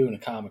that you can do in a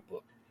comic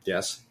book.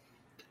 Yes.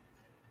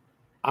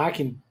 I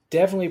can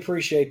definitely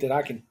appreciate that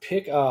I can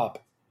pick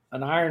up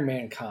an Iron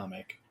Man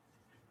comic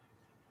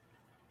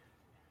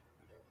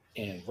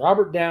and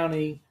Robert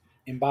Downey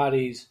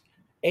embodies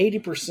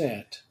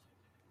 80%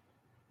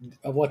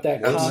 of what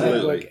that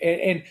comic book.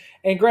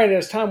 And granted,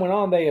 as time went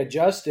on, they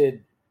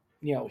adjusted,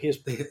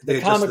 the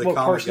comic book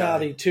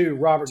personality to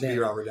Robert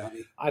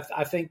Downey.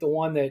 I think the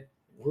one that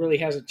really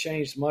hasn't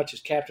changed much is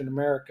Captain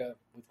America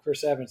with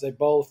Chris Evans. They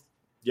both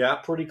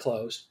pretty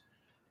close.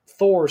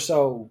 Thor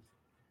so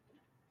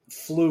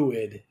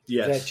fluid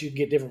that you can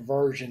get different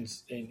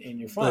versions and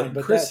you're fine.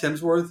 But Chris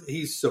Hemsworth,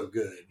 he's so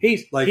good.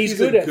 He's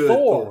good at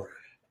Thor.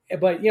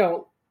 But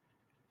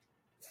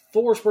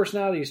Thor's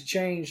personality has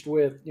changed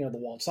with the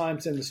Walt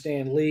Simonson, the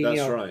Stan Lee.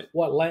 That's right.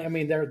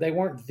 They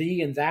weren't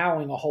thee and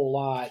thouing a whole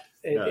lot.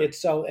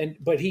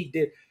 But he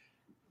did.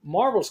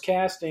 Marvel's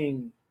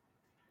casting,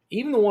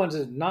 even the ones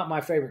that are not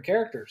my favorite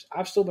characters,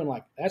 I've still been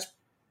like, that's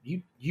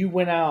you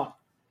went out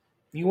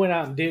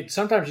and did.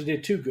 Sometimes you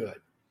did too good.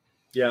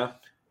 Yeah.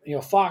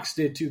 Fox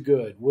did too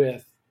good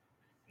with,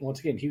 once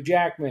again, Hugh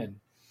Jackman,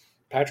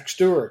 Patrick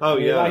Stewart. Oh,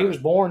 he was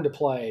born to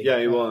play. Yeah,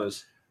 he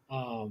was.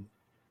 Ian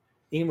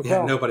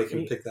McKellen. Nobody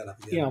can pick that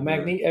up again.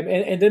 Magneto,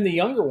 and then the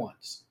younger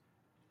ones.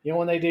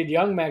 When they did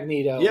Young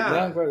Magneto.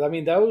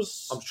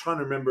 Those. I'm trying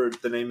to remember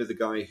the name of the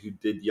guy who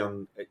did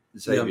Young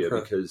Xavier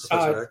because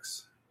Professor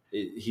X.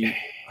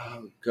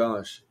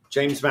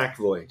 James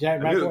McAvoy. I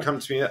knew it would come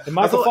to me. And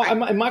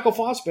Michael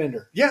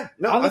Fassbender. Yeah,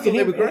 I thought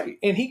they were great.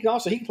 And he can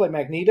play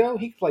Magneto.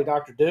 He can play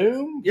Dr.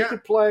 Doom. Yeah. He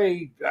could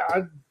play.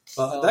 That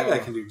guy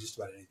can do just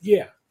about anything.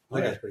 Yeah.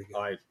 That guy's pretty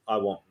good. I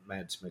want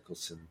Mads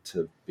Mikkelsen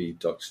to be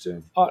Dr.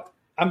 Doom.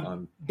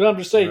 I'm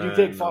just saying, you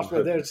take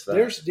Fassbender.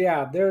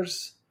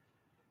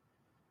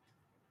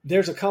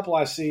 There's a couple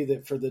I see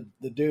that for the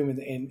Doom,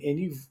 and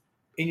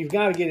you've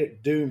got to get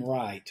it Doom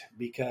right,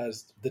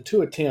 because the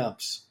two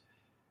attempts,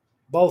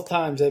 both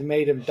times they've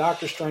made him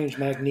Doctor Strange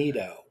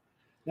Magneto.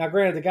 Now,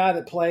 granted, the guy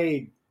that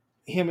played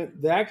him,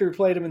 the actor who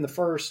played him in the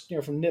first,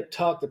 from Nip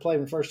Tuck that played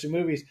him in the first two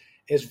movies,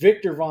 as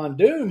Victor Von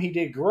Doom, he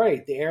did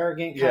great, the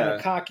arrogant, kind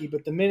of cocky.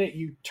 But the minute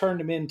you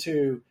turned him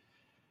into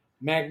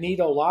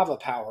Magneto lava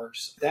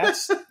powers,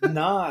 that's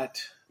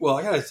not. Well,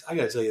 I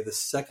gotta tell you, the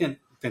second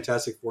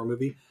Fantastic Four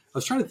movie, I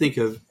was trying to think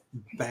of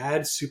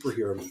bad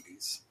superhero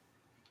movies.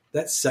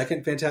 That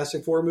second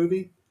Fantastic Four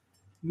movie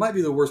might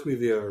be the worst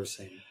movie I've ever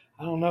seen.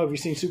 I don't know. Have you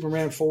seen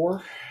Superman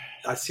 4?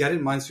 I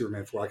didn't mind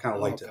Superman 4. I kind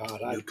of liked it.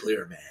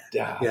 Nuclear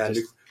Man.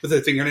 With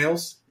the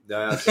fingernails.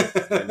 That's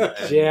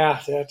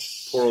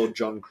poor old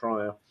John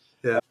Cryer.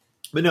 Yeah,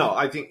 but no,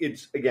 I think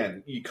it's,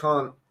 again, you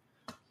can't.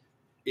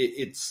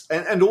 It's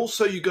and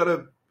also you got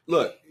to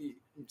look,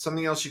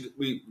 something else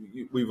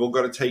we've all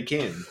got to take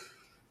in,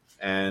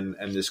 and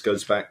this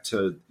goes back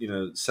to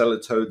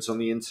Celotoads on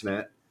the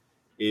internet,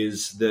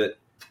 is that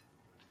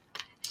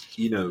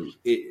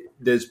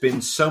there's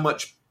been so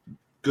much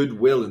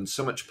goodwill and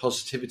so much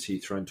positivity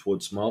thrown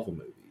towards Marvel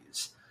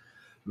movies.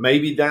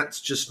 Maybe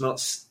that's just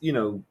not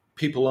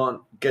people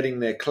aren't getting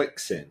their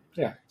clicks in.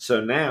 Yeah.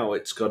 So now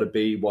it's got to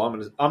be, well,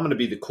 I'm gonna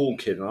be the cool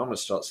kid and I'm gonna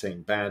start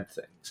saying bad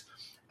things.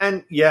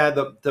 And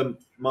the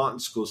Martin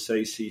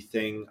Scorsese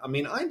thing, I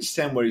mean, I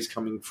understand where he's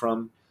coming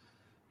from,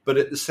 but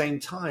at the same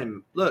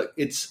time, look,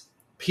 it's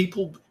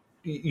people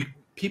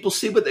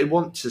see what they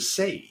want to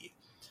see.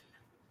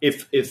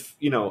 If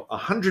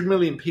 100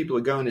 million people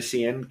are going to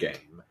see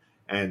Endgame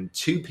and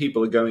 2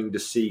 people are going to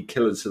see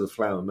Killers of the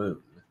Flower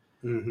Moon,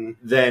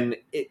 then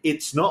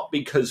it's not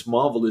because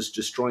Marvel is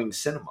destroying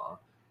cinema.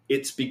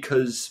 It's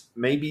because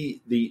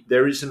maybe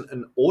there isn't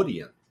an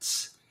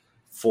audience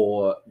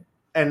for...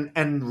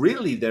 And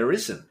really there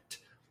isn't,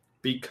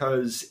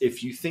 because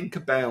if you think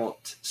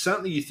about,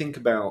 certainly you think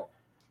about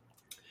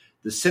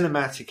the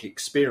cinematic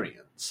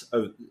experience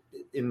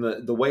in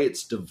the way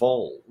it's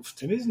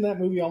devolved. And isn't that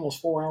movie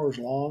almost 4 hours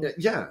long?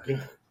 Yeah.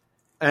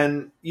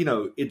 And,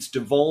 it's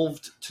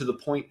devolved to the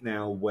point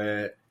now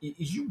where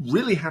you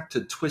really have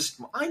to twist.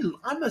 I'm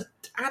an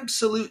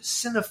absolute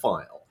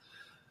cinephile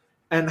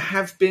and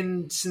have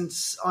been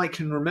since I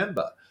can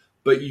remember.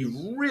 But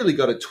you've really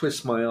got to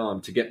twist my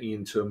arm to get me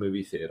into a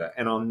movie theater.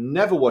 And I'll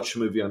never watch a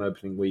movie on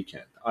opening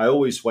weekend. I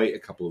always wait a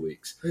couple of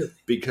weeks. Really?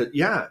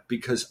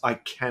 Because I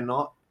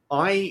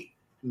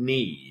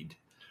need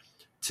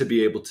to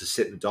be able to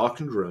sit in a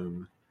darkened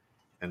room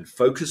and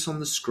focus on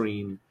the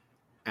screen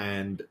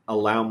and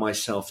allow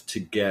myself to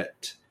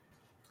get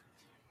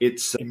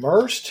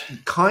immersed.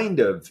 Kind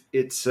of.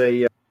 There's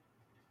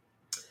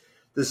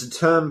a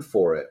term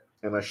for it,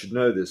 and I should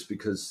know this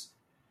because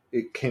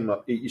it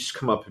used to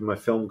come up in my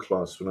film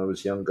class when I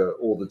was younger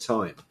all the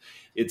time.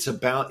 It's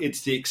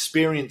the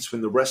experience when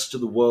the rest of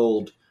the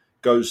world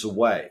goes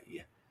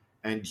away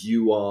and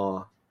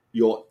you're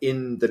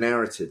in the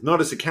narrative, not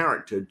as a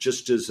character,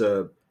 just as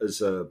an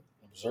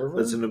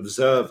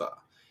observer.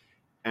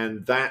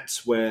 And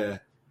that's where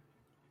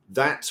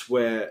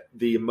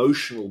the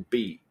emotional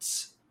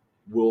beats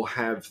will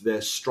have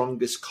their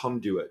strongest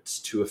conduits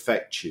to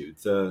affect you.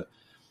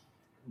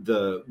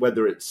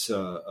 Whether it's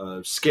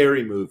a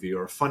scary movie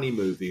or a funny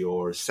movie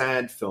or a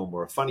sad film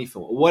or a funny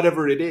film or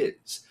whatever it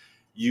is,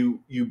 you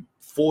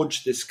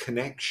forge this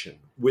connection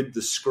with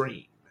the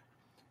screen,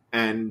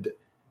 and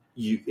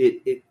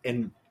it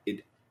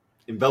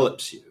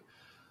envelops you.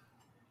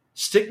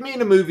 Stick me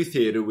in a movie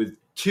theater with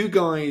two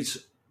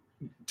guys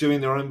doing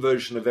their own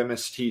version of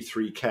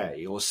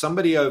MST3K, or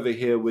somebody over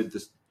here with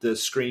the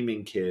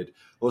screaming kid,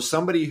 or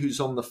somebody who's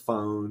on the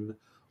phone,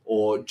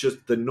 or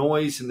just the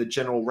noise and the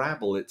general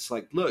rabble. It's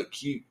like, look,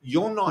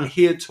 you're not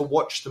here to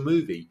watch the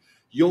movie.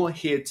 You're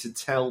here to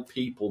tell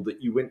people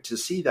that you went to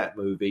see that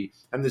movie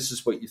and this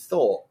is what you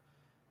thought.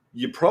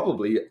 You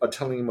probably are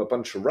telling them a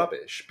bunch of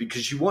rubbish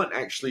because you weren't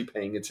actually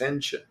paying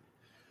attention.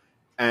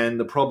 And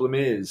the problem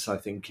is, I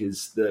think,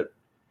 is that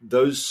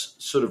those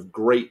sort of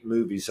great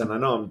movies, and I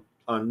know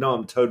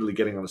I'm totally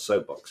getting on a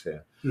soapbox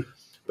here,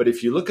 but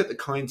if you look at the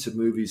kinds of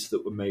movies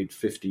that were made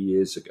 50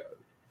 years ago,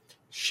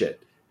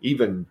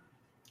 even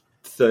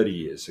 30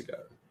 years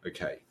ago,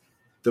 okay,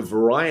 the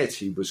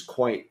variety was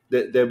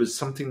there was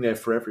something there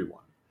for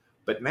everyone.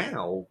 But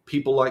now,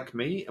 people like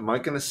me, am I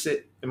going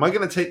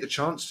to take the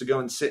chance to go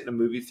and sit in a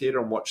movie theater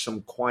and watch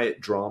some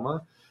quiet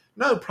drama?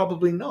 No,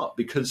 probably not,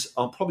 because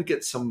I'll probably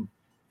get some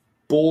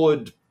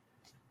bored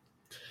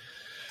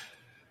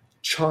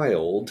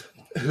child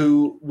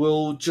who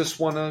will just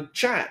want to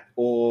chat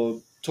or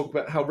talk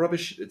about how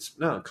rubbish it is.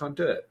 No, I can't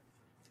do it.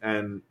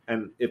 And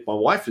if my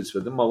wife is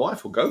with them, my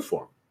wife will go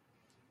for him,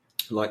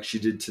 like she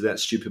did to that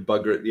stupid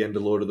bugger at the end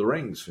of Lord of the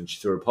Rings when she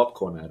threw a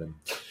popcorn at him.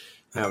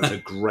 That was a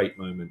great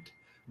moment.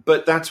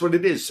 But that's what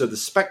it is. So the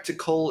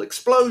spectacle,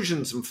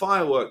 explosions and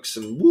fireworks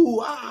and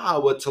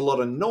what's a lot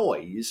of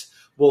noise,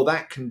 well,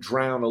 that can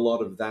drown a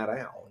lot of that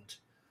out.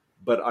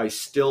 But I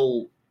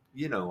still,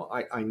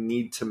 I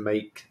need to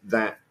make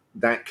that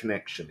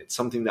connection. It's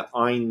something that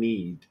I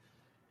need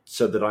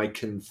so that I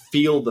can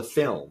feel the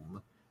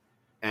film,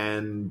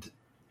 and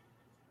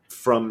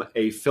from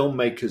a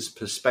filmmaker's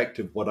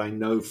perspective, what I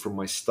know from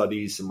my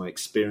studies and my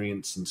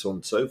experience and so on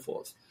and so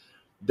forth,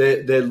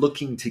 they're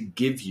looking to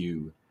give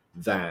you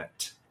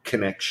that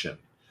connection.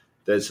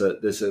 There's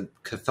a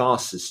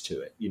catharsis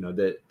to it,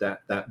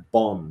 that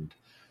bond.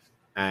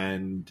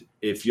 And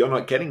if you're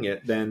not getting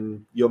it,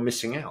 then you're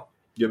missing out.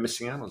 You're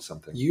missing out on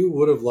something. You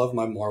would have loved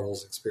my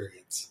Marvel's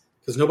experience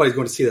because nobody's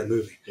going to see that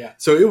movie. Yeah.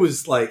 So it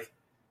was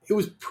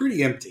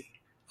pretty empty.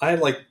 I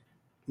had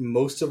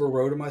most of a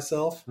row to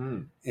myself,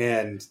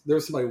 and there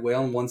was somebody way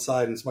on one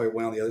side and somebody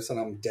way on the other side.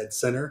 I'm dead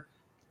center.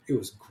 It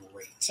was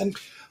great. And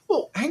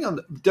well, hang on.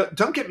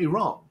 Don't get me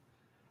wrong.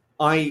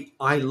 I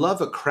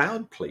love a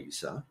crowd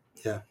pleaser.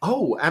 Yeah.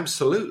 Oh,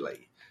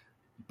 absolutely.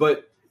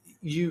 But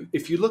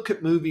if you look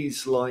at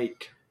movies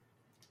like,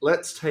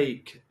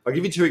 I'll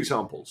give you two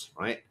examples,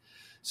 right?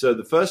 So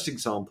the first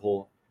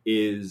example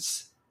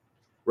is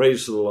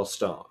Raiders of the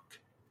Lost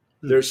Ark.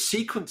 There are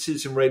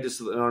sequences in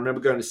and I remember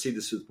going to see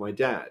this with my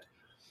dad.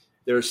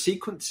 There are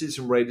sequences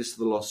in Raiders of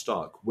the Lost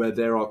Ark where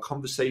there are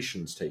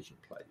conversations taking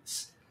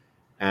place,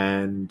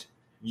 and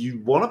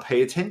you want to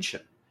pay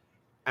attention,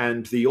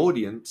 and the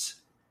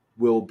audience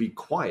will be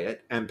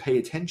quiet and pay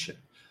attention.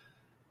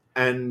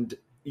 And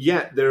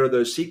yet there are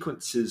those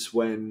sequences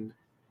when,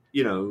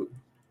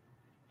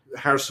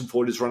 Harrison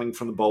Ford is running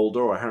from the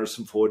boulder, or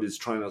Harrison Ford is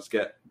trying not to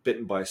get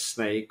bitten by a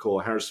snake,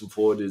 or Harrison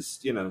Ford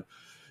is,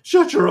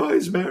 shut your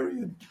eyes,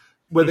 Marion,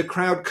 where the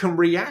crowd can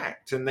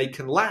react and they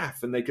can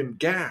laugh and they can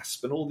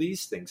gasp and all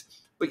these things.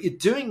 But you're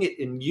doing it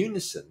in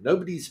unison.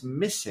 Nobody's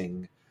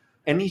missing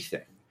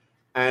anything.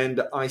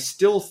 And I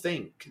still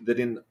think that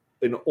in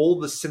all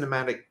the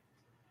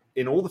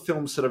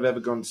films that I've ever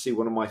gone to see,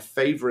 one of my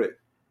favorite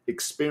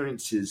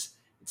experiences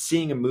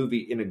seeing a movie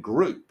in a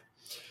group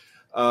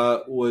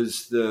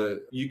was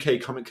the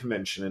UK Comic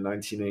Convention in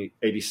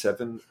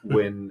 1987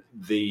 when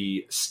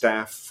the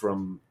staff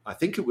from, I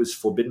think it was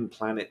Forbidden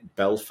Planet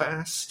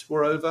Belfast,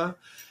 were over.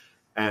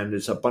 And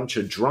there's a bunch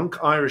of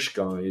drunk Irish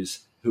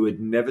guys who had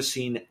never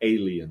seen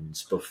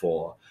Aliens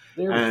before.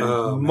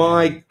 And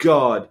my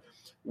God,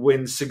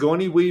 when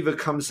Sigourney Weaver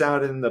comes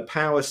out in the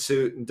power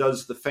suit and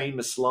does the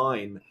famous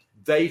line,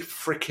 they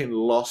freaking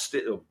lost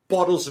it.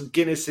 Bottles of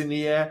Guinness in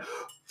the air.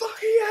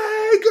 Fuck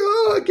yeah,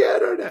 go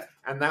get her now.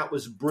 And that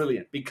was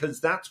brilliant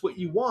because that's what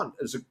you want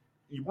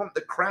you want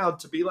the crowd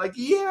to be like,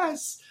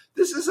 yes,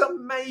 this is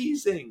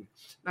amazing.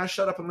 Now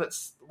shut up and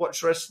let's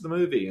watch the rest of the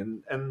movie.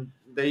 And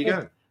there you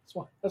go.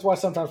 That's why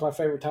sometimes my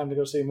favorite time to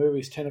go see a movie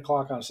is 10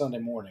 o'clock on a Sunday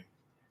morning.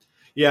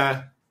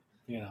 Yeah.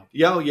 You know.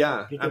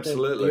 Yeah,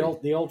 absolutely.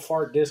 The old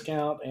fart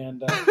discount,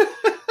 and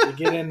you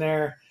get in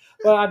there.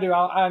 But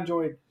I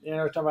enjoy,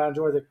 every time I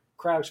enjoy the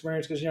crowd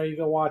experience because, you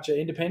go watch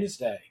Independence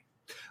Day.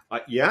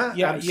 Yeah,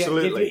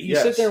 absolutely. If you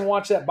sit there and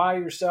watch that by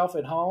yourself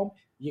at home,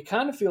 you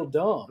kind of feel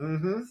dumb.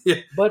 Mm-hmm. Yeah.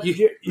 But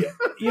you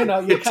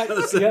kind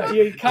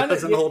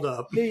of hold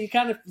up. You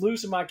kind of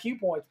lose some IQ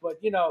points,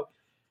 but you're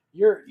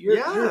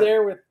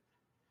there with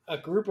a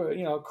group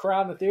of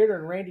crowd in the theater,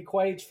 and Randy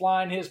Quaid's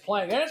flying his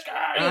plane. That's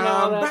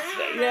no.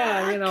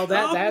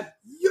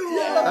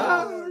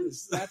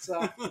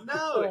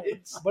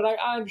 But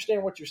I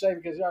understand what you're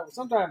saying because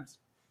sometimes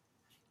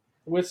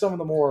with some of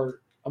the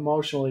more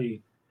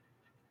emotionally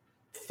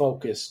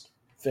focused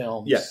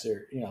films,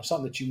 or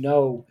something that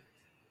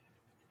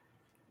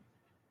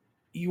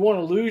you want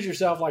to lose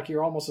yourself, like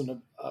you're almost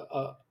an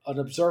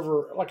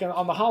observer, like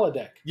on the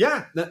holodeck.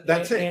 Yeah,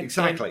 that's it.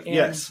 Exactly.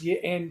 Yes.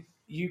 And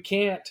you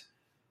can't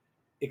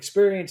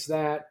experience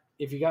that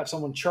if you got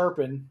someone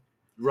chirping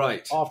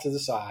right off to the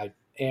side.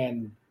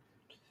 And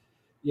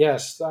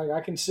yes,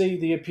 I can see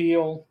the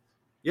appeal.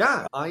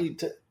 Yeah,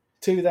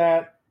 to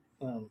that.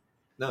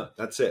 No,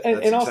 that's it.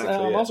 And also,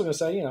 I'm also going to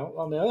say,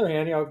 on the other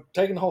hand,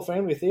 taking the whole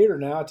family to theater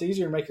now, it's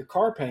easier to make your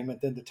car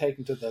payment than to take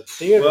them to the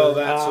theater. Well,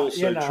 that's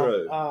also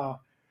true.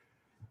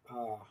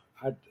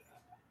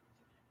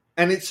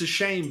 And it's a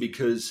shame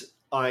because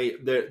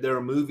there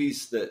are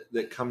movies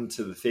that come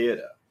to the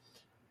theater,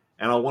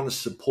 and I want to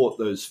support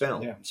those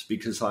films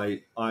because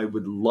I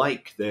would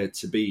like there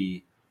to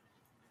be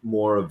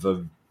more of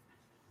a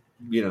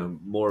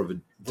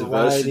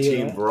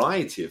diversity and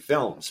variety of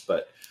films.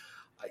 But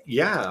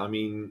yeah, I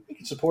mean, you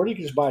can support it. You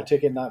can just buy a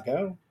ticket and not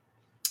go.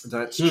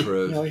 That's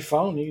true. Your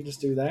phone, you can just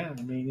do that.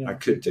 I mean, I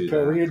could do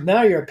that.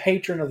 Now you're a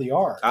patron of the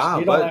art.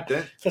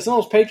 Because some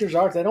of those patrons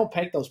of art, they don't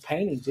paint those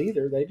paintings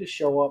either. They just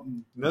show up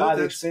and buy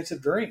the expensive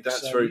drinks.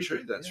 That's very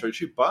true. That's very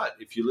true. But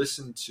if you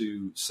listen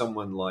to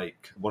someone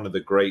like one of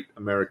the great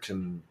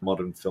American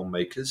modern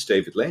filmmakers,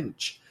 David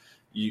Lynch,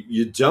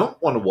 you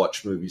don't want to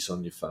watch movies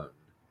on your phone.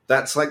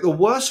 That's like the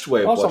worst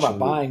way of watching. Also about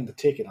buying the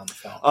ticket on the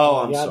phone. Oh,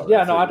 I'm sorry.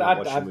 Yeah,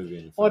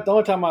 the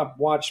only time I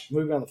watch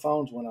movie on the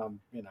phone is when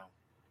I'm,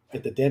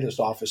 at the dentist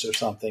office or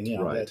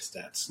something. Right.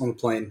 That's on the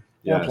plane.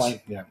 Yes. On the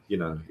plane.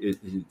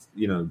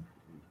 Yeah.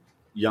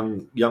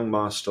 Young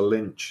Master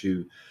Lynch,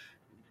 who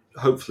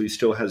hopefully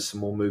still has some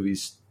more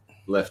movies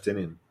left in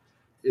him,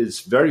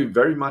 is very,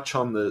 very much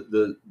on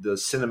the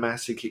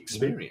cinematic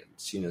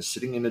experience.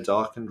 Sitting in a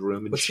darkened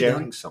room and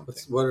sharing something.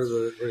 What are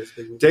the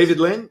big movies? David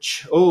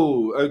Lynch.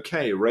 Oh,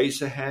 okay.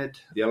 Razorhead,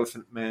 The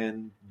Elephant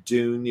Man,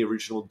 Dune, the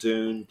original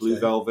Dune, Blue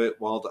Velvet,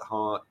 Wild at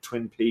Heart,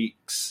 Twin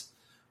Peaks,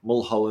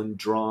 Mulholland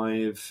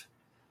Drive,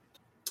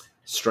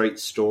 Straight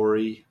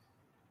Story.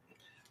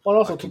 Well,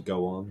 also I could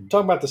go on.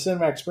 Talking about the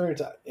cinematic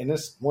experience, and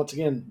this, once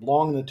again,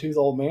 long in the tooth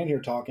old man here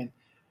talking.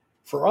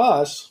 For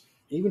us,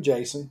 even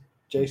Jason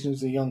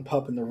who's the young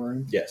pup in the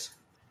room. Yes.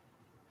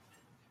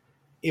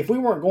 If we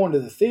weren't going to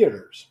the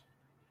theaters,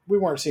 we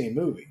weren't seeing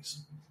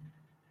movies.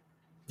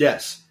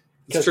 Yes.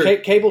 Because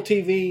cable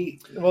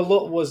TV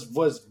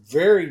was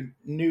very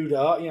new to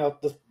us.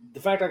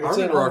 The fact I could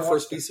sit remember our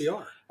first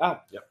VCR.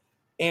 Yep.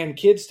 And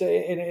kids,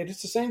 and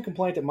it's the same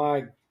complaint that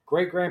my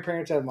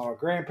great-grandparents had, my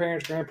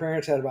grandparents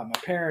had about my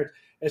parents.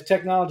 As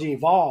technology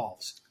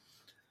evolves,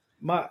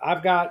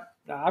 I've got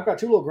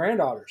two little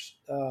granddaughters,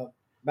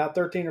 about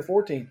 13 or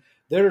 14,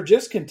 that are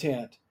just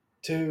content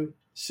to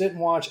sit and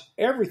watch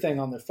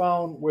everything on their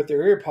phone with their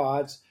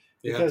earpods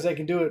because they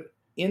can do it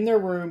in their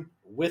room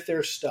with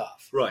their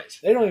stuff. Right.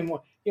 They don't even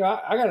want.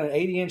 I got an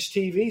 80-inch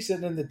TV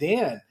sitting in the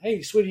den.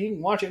 Hey, sweetie, you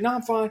can watch it. No,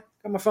 I'm fine.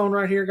 Got my phone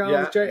right here.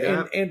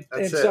 And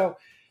so.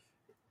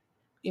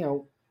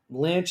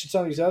 Lynch and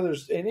some of these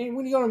others. And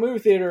when you go to a movie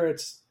theater,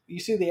 you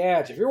see the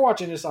ads. If you're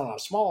watching this on a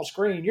small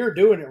screen, you're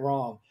doing it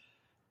wrong.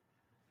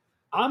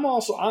 I'm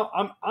also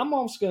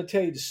going to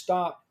tell you to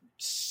stop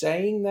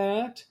saying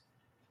that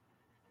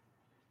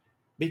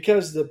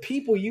because the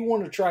people you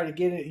want to try to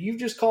get in, you've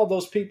just called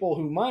those people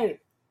who might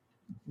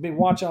be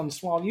watching on the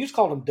small, you just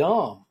called them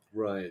dumb.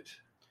 Right.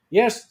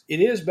 Yes, it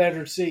is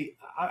better to see.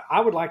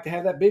 I would like to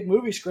have that big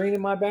movie screen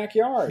in my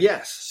backyard.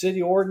 Yes.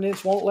 City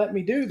ordinance won't let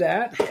me do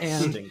that.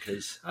 And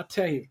stinkers. I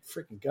tell you,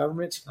 freaking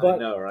governments. But, I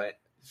know, right?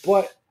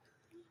 But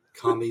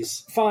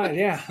commies. Fine,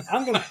 yeah.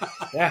 I'm gonna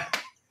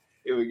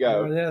Here we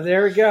go.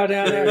 There we go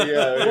down there.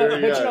 Here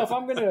we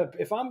go.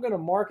 if I'm gonna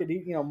market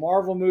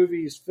Marvel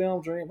movies,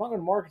 films, or anything, if I'm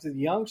gonna market to the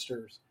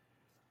youngsters,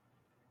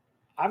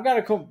 I've got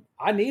to come.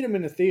 I need them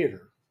in the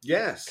theater.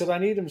 Yes. Because I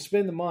need them to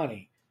spend the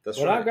money. That's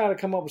But right. I've got to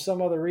come up with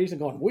some other reason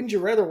going, wouldn't you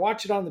rather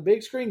watch it on the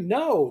big screen?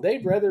 No,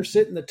 they'd rather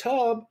sit in the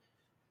tub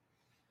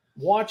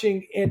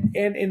watching, and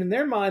in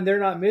their mind, they're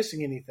not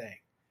missing anything.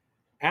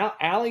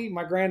 Allie,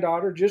 my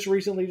granddaughter, just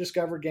recently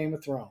discovered Game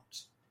of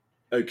Thrones.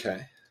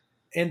 Okay.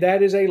 And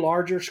that is a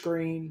larger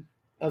screen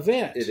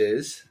event. It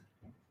is.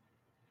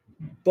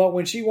 But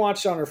when she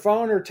watched on her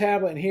phone or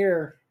tablet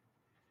here,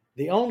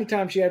 the only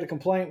time she had a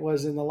complaint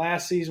was in the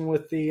last season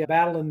with the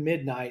Battle in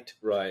Midnight.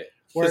 Right.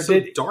 Where It's so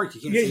dark,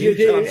 you can't see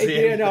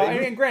anything.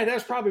 and granted, that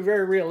was probably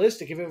very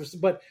realistic if it was,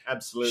 but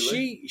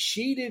Absolutely.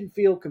 she didn't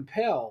feel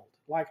compelled.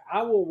 Like,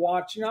 I will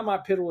watch, I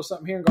might piddle with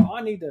something here and go,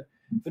 I need to,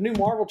 if a new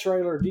Marvel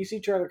trailer or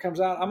DC trailer comes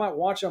out, I might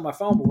watch it on my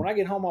phone, but when I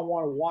get home, I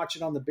want to watch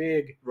it on the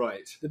big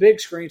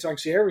screen so I can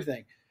see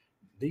everything.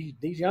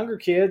 These younger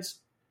kids,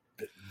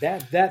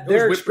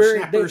 their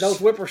experience, those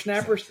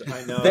whippersnappers,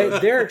 I know.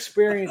 their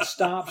experience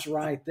stops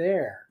right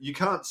there. You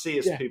can't see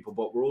us, people,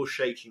 but we're all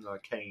shaking our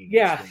canes.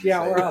 Yeah,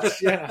 we're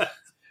out,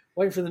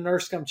 waiting for the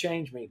nurse to come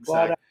change me.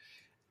 Exactly.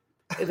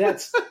 But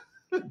that's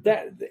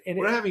that. And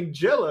we're having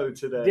Jello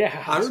today.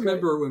 Yeah, I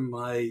remember when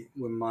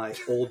my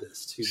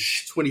oldest,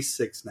 who's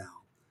 26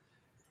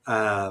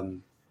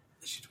 now,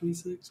 is she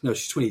 26? No,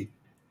 she's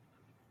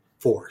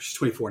 24. She's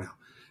 24 now.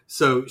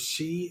 So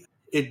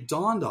it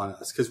dawned on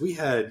us because we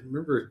had,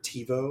 remember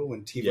TiVo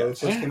when TiVo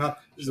first came out?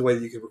 This is the way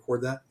that you could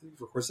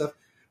record stuff.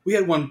 We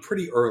had one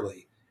pretty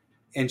early,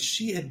 and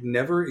she had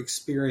never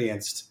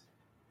experienced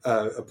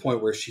a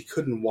point where she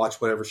couldn't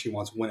watch whatever she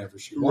wants whenever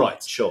she wants.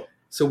 Right, sure.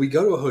 So we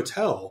go to a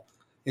hotel,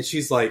 and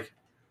she's like,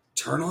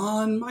 turn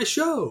on my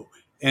show.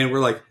 And we're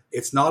like,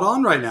 it's not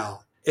on right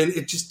now. And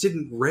it just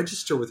didn't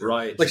register with her.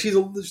 Right. Like, she's a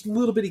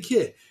little bitty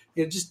kid.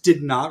 It just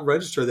did not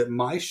register that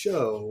my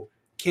show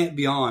can't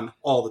be on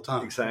all the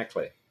time.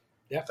 Exactly.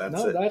 Yeah,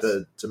 that's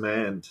the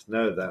demand.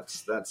 No,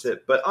 that's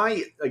it. But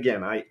I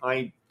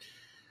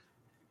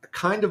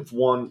kind of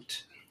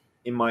want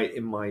in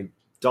my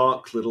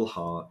dark little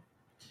heart.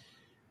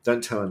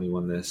 Don't tell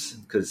anyone this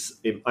because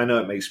I know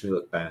it makes me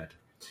look bad.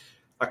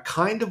 I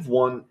kind of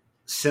want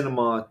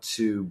cinema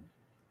to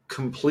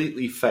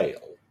completely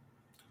fail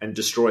and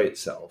destroy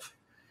itself,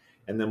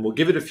 and then we'll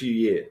give it a few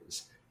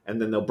years,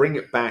 and then they'll bring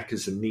it back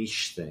as a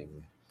niche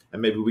thing,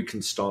 and maybe we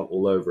can start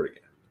all over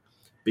again.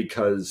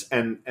 Because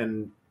and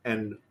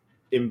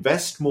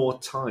invest more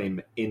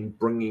time in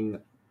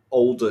bringing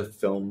older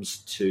films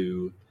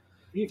to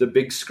the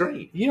big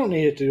screen. You don't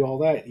need to do all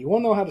that. You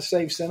want to know how to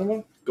save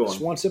cinema? Go on. It's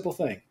one simple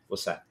thing.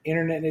 What's that?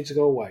 Internet needs to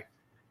go away.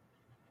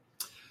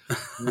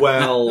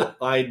 Well,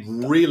 I'd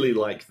really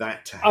like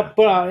that to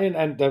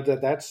happen.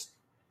 That's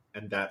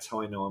that's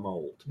how I know I'm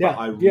old. Yeah, but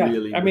I yeah.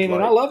 really I mean,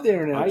 and I love the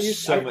internet.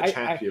 I'm much I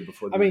happier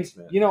before the I mean,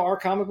 internet. our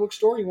comic book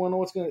store, you want to know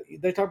what's going to,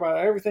 they talk about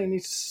everything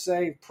needs to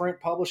save, print,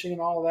 publishing,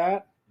 and all of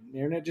that. The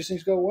internet just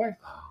needs to go away.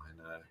 Oh, I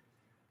know.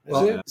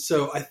 That's it.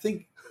 So I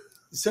think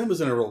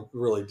cinema's in a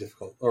really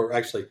difficult, or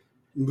actually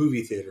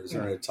movie theaters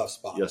are in a tough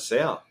spot. Yes, they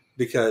are.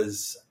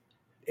 Because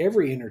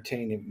every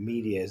entertainment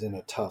media is in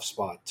a tough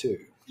spot too.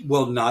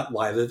 Well, not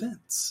live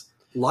events.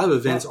 Live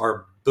events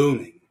are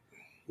booming.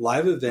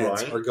 Live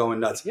events are going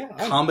nuts. Yeah,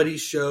 comedy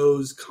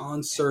shows,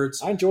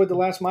 concerts. I enjoyed the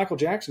last Michael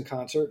Jackson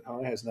concert. Oh,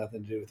 it has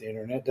nothing to do with the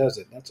internet, does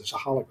it? That's just a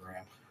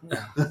hologram.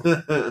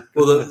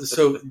 Well,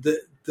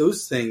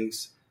 those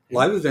things,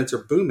 live events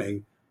are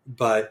booming,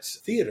 but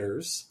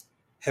theaters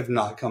have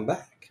not come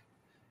back.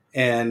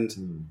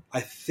 And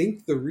I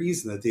think the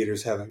reason that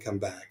theaters haven't come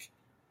back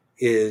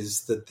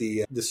is that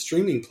the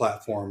streaming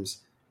platforms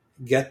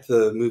get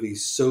the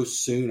movies so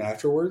soon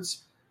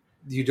afterwards.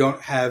 You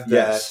don't have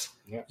that. Yes.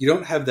 You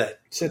don't have that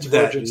sense of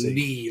urgency.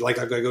 Need. Like,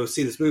 I got to go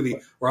see this movie,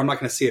 or I'm not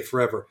going to see it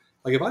forever.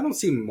 Like, if I don't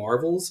see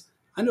Marvels,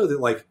 I know that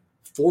like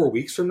 4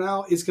 weeks from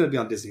now, it's going to be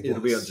on Disney Plus.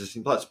 It'll be on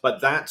Disney Plus.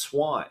 But that's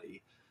why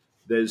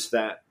there's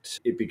that.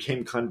 It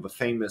became kind of a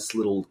famous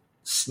little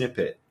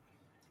snippet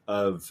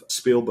of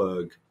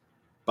Spielberg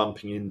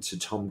bumping into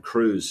Tom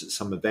Cruise at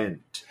some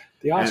event.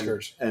 The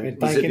Oscars. And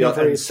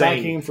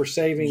thanking him for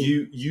saving.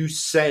 You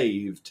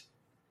saved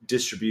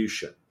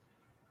distribution.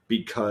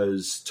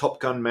 Because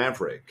Top Gun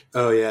Maverick,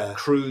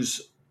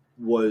 Cruise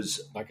was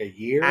like a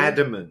year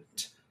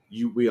adamant.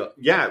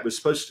 It was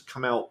supposed to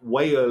come out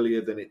way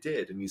earlier than it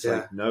did, and he's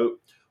like, "No,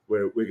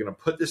 we're going to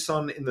put this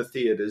on in the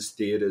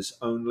theaters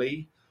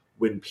only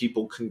when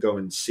people can go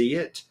and see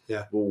it.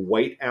 Yeah. We'll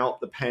wait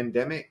out the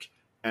pandemic,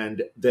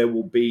 and there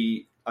will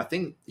be." I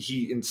think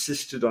he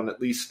insisted on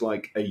at least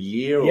like a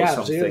year or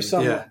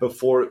something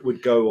before it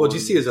would go on. Well,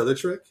 did you see his other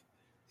trick?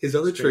 His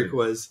other trick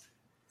was.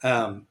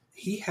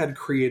 He had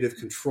creative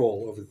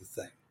control over the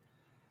thing,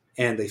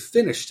 and they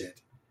finished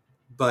it,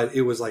 but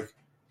it was like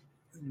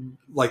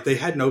they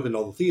hadn't opened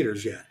all the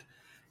theaters yet,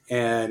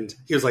 and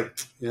he was like,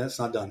 "Yeah, it's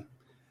not done,"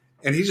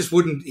 and he just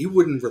wouldn't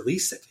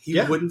release it. He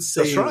wouldn't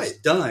say it was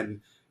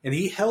done, and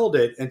he held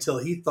it until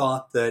he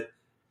thought that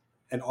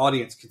an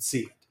audience could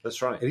see it.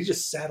 That's right, and he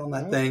just sat on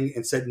that thing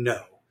and said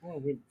no,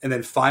 and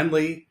then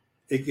finally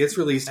it gets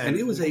released, and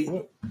it was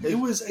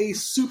a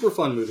super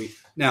fun movie.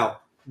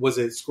 Now, was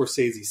it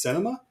Scorsese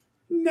cinema?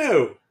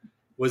 No.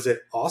 Was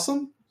it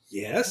awesome?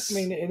 Yes. I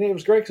mean, and it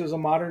was great because it was a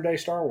modern day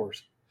Star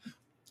Wars.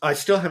 I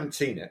still haven't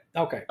seen it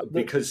Okay.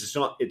 because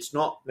it's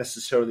not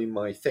necessarily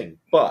my thing.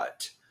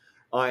 But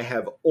I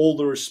have all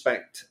the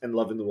respect and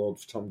love in the world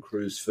for Tom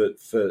Cruise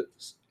for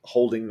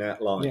holding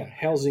that line. Yeah,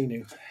 Hell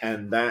Xenu.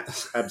 And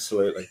that's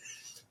absolutely.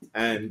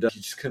 And you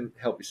just couldn't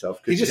help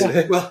yourself. He just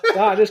well.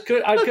 No, I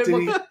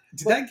couldn't.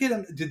 Did that get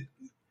him?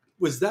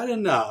 Was that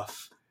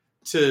enough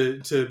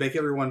to make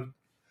everyone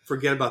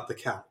forget about the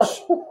couch,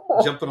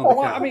 jumping on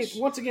the couch? I mean,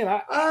 once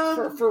again,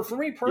 for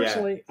me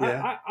personally,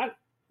 yeah. I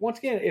once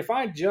again, if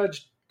I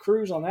judged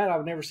Cruise on that, I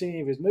would never seen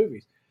any of his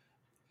movies.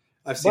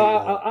 I've seen. But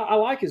I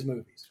like his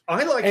movies.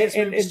 I like his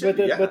movies too.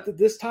 But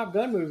this Top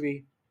Gun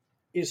movie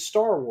is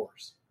Star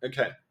Wars.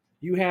 Okay.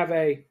 You have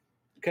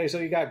so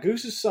you got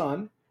Goose's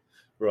son,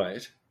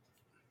 Right.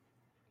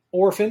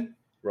 orphan.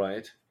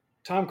 Right.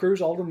 Tom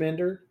Cruise, older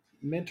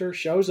mentor,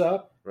 shows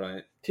up,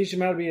 Right. teaches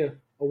him how to be a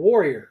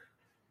warrior.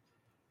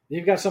 Then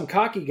you've got some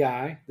cocky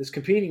guy that's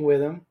competing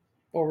with him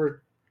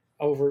over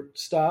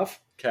stuff.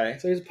 Okay.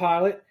 So he's a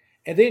pilot.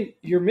 And then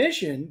your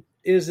mission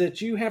is that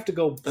you have to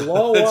go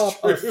blow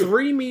up a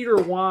 3-meter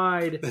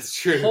wide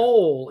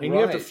hole, and you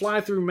have to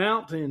fly through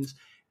mountains.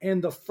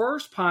 And the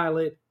first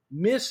pilot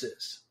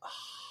misses.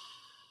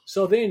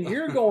 So then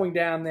you're going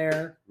down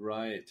there.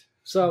 Right.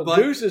 So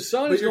Goose's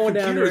son is going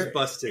down there.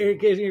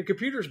 Busted. Your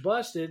computer's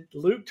busted.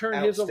 Luke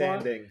turned his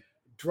alarm,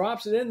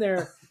 drops it in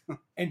there.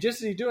 And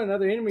just as he's doing,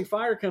 another enemy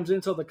fighter comes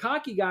in. So the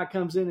cocky guy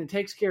comes in and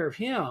takes care of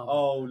him.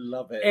 Oh,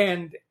 love it.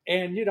 And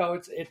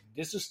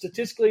this is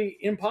statistically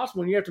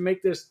impossible. And you have to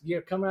make this.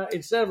 You come out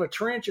instead of a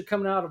trench, you're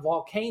coming out of a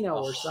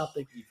volcano or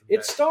something.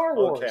 It's Star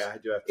Wars. Okay, I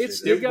do have to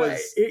see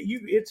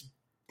it's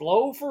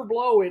blow for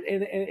blow. And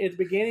at the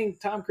beginning,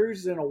 Tom Cruise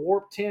is in a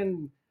Warp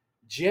 10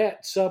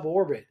 jet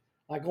suborbit,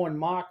 like going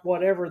Mach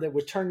whatever that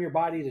would turn your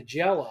body to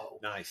jello.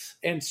 Nice.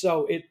 And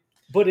so it's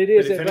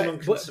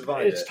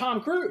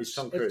Tom Cruise.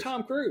 It's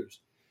Tom Cruise.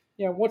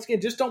 Once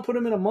again, just don't put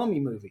him in a mummy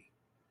movie,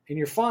 and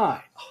you're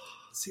fine.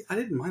 See, I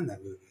didn't mind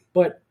that movie,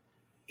 but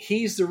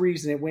he's the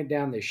reason it went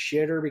down the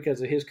shitter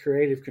because of his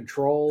creative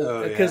control.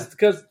 Oh,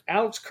 because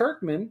Alex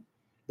Kirkman,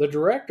 the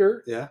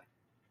director,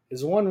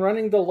 is the one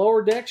running the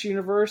Lower Decks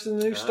universe in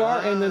the New Star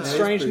and then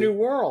Strange New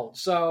World.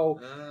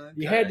 So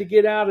you had to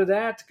get out of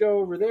that to go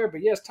over there.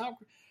 But yes, Tom.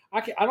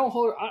 I don't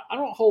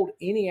hold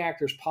any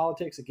actor's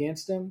politics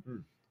against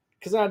him.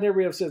 Because I'd never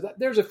be able to say that.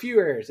 There's a few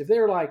areas. If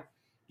they're like,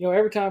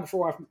 every time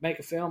before I make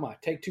a film, I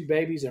take 2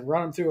 babies and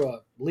run them through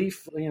a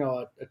leaf,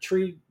 a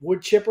tree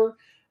wood chipper,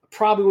 I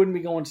probably wouldn't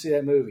be going to see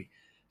that movie.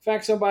 In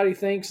fact, somebody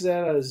thinks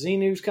that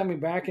Xenu's coming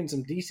back in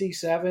some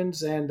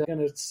DC-7s and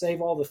going to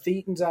save all the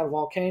Thetans out of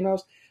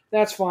volcanoes.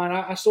 That's fine.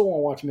 I still want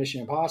to watch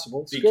Mission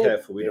Impossible. Be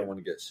careful. We don't want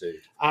to get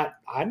sued. I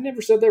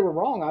never said they were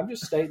wrong. I'm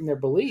just stating their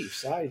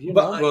beliefs. I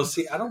like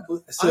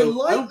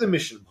the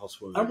Mission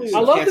Impossible movies. I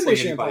love the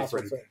Mission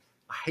Impossible thing.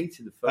 I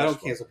hated the first one. I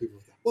don't cancel people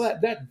with that. Well,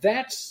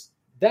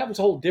 that was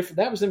a whole different.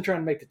 That was them trying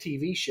to make the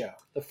TV show,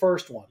 the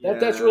first one.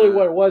 That's really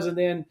what it was. And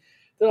then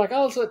they're like,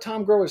 "Oh, let's let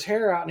Tom grow his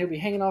hair out, and he'll be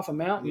hanging off a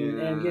mountain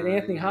and get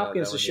Anthony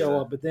Hopkins to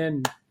show up." But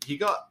then he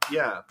got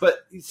But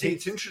see,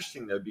 it's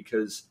interesting though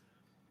because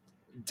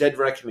Dead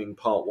Reckoning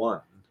Part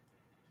 1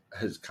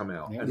 has come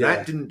out, and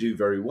that didn't do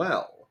very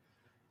well.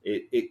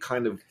 It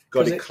kind of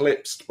got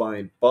eclipsed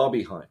by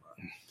Barbieheimer.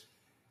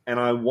 And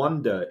I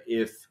wonder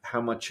if how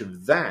much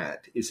of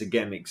that is,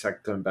 again,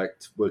 exactly going back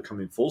to, we're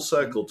coming full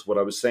circle to what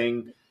I was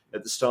saying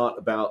at the start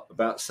about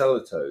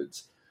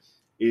Celotoads,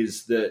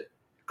 is that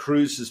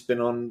Cruise has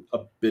been on a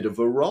bit of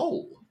a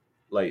roll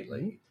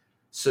lately.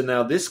 So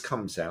now this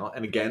comes out,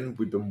 and again,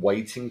 we've been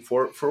waiting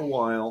for it for a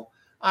while.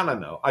 I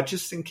don't know. I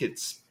just think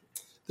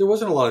there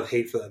wasn't a lot of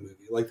hate for that movie.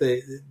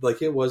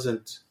 It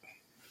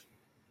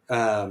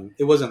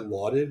wasn't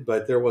lauded,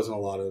 but there wasn't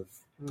a lot of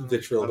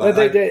vitriol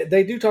about it.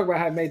 They do talk about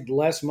how it made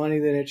less money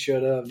than it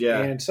should have,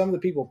 and some of the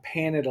people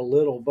pan it a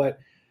little. But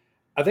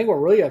I think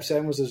what really upset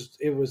him was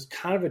it was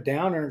kind of a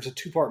downer. It was a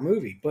 2-part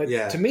movie, but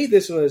to me,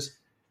 this was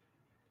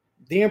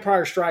the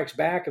Empire Strikes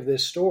Back of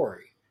this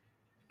story.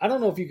 I don't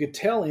know if you could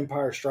tell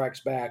Empire Strikes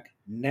Back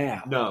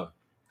now. No,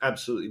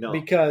 absolutely not.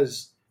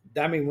 Because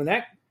when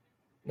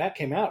that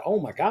came out,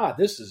 oh my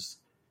God,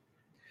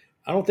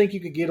 I don't think you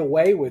could get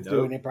away with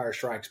doing Empire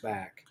Strikes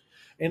Back.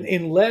 And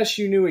unless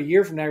you knew a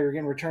year from now you were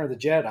getting Return of the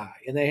Jedi,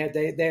 and they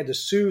had to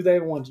soothe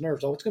everyone's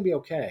nerves. Oh, it's going to be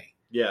okay.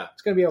 Yeah,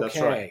 it's going to be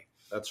okay.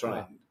 That's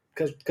right.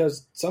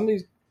 Because some of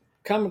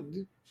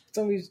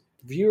these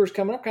viewers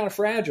coming up kind of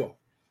fragile,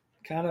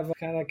 kind of.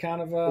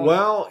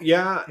 Well,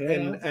 yeah,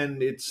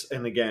 and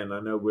again, I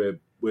know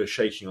we're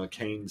shaking our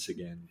canes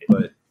again,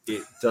 but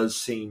it does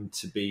seem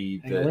to be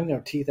that I'm wringing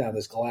our teeth out of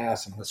this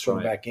glass and let's put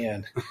them back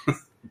in.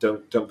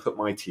 Don't put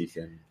my teeth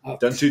in.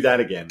 Don't do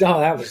that again. No,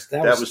 that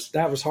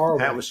was horrible.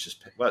 That was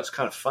just it's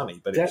kind of funny,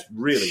 but it's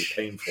really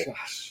painful.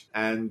 Gosh.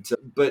 And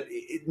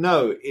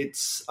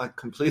I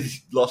completely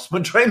lost my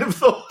train of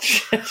thought.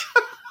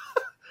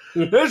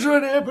 That's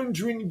what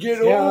happens when you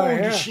get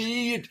old. You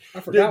see it. I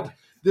forgot.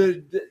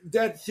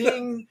 That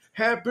thing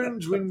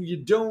happens when you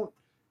don't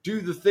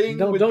do the thing.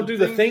 Don't do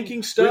the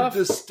thinking stuff.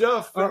 With the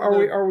stuff.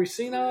 Are we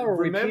senile? Or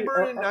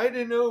remembering? I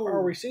don't know.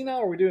 Are we senile?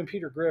 Or are we doing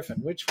Peter Griffin?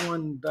 Which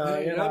one?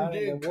 I'm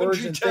doing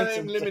Country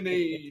Time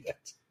Lemonade.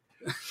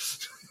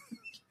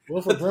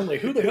 Wilford Brimley.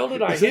 Who the hell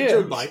did I Is that hit?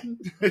 Joe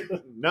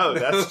Biden? No,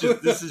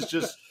 this is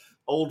just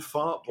old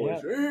fart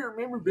boys. Yeah. Hey,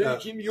 remember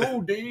back in the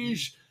old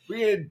days,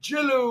 we had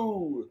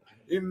Jell-O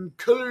in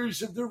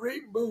colors of the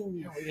rainbow.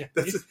 Oh, yeah.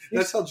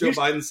 That's how Joe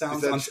Biden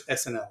sounds on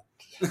SNL.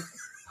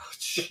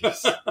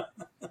 Jeez.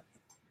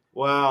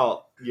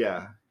 Well,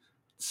 yeah.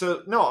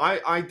 So no,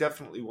 I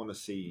definitely want to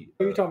see.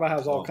 You're talking about how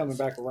it's all coming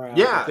back around.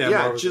 Yeah.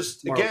 Marvel's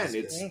Just again,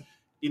 it's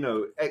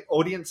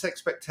audience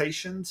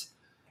expectations.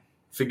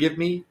 Forgive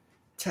me.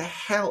 To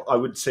hell, I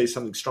would say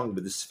something strong,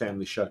 but this is a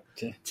family show.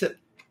 To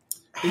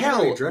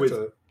hell,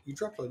 You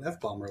dropped an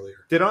F-bomb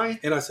earlier. did I?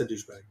 And I said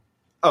douchebag.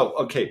 Oh,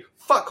 okay.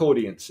 Fuck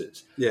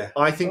audiences. Yeah.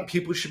 I think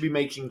people should be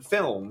making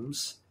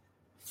films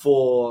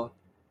for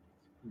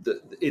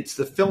it's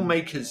the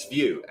filmmaker's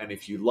view, and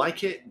if you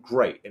like it,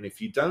 great, and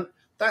if you don't,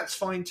 that's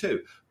fine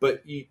too.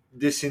 But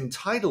this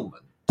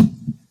entitlement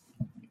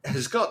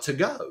has got to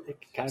go.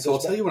 So I'll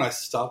tell you when I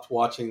stopped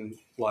watching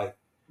like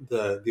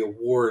the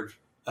award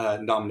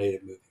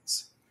nominated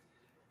movies.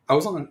 I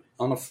was on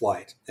a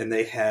flight, and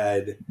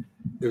it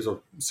was a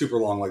super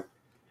long like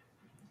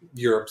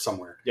Europe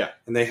somewhere. Yeah,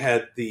 and they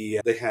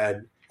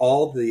had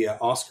all the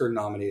Oscar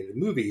nominated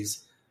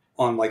movies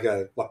on like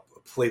a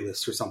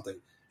playlist or something,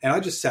 and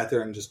I just sat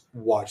there and just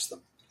watched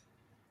them.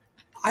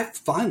 I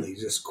finally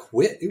just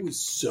quit. It was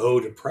so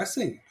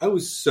depressing. I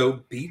was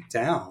so beat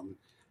down,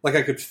 like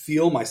I could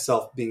feel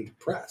myself being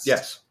depressed.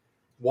 Yes,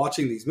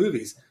 watching these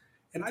movies,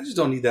 and I just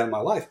don't need that in my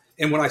life.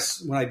 And when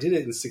I did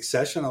it in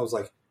succession, I was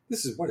like,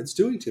 this is what it's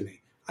doing to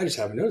me. I just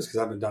haven't noticed because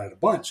I've been done it a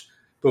bunch.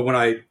 But when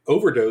I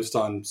overdosed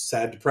on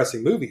sad,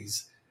 depressing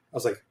movies, I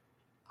was like,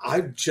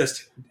 I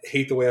just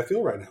hate the way I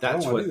feel right now.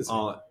 That's what art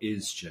anymore.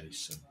 Is,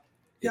 Jason.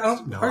 Yeah,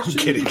 I'm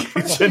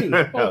kidding.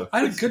 No. I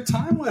had a good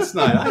time last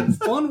night. I had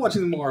fun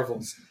watching the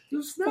Marvels. It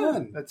was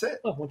fun. That's it.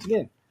 Well, once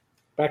again,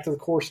 back to the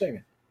core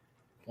statement.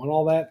 Want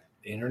all that?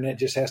 The internet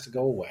just has to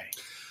go away.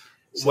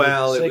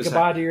 Say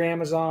goodbye to your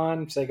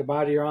Amazon. Say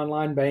goodbye to your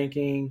online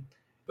banking.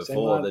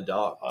 Before the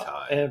dark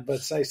time.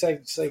 But say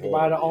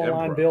goodbye to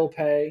online bill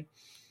pay.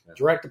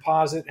 Direct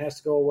deposit has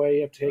to go away.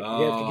 You have to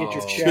get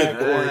your check.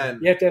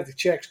 You have to have the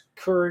check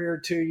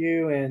couriered to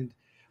you.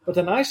 But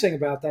the nice thing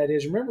about that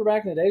is, remember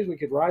back in the days we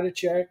could write a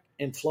check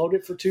and float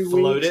it for 2 weeks.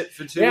 Float it for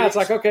 2 weeks. Yeah, it's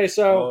like, okay,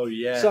 so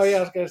yes. So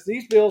yeah, because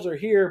these bills are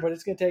here, but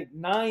it's going to take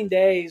 9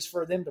 days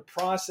for them to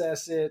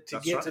process it to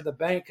get to the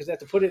bank, because they have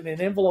to put it in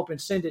an envelope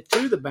and send it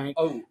to the bank.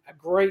 Oh, a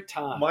great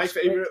time. My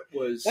favorite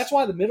was that's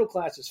why the middle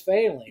class is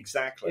failing.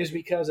 Exactly, is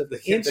because of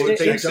the instant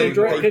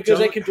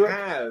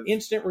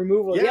instant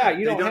removal. Yeah,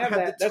 you don't have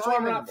that. That's why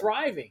we're not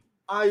thriving.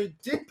 I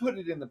did put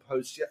it in the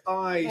post.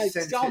 I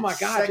sent oh my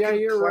God! Yeah,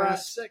 you're right.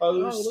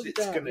 Post.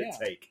 It's going to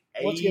take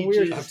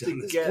ages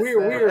to get. We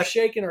are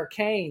shaking our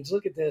canes.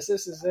 Look at this.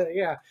 This is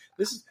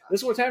This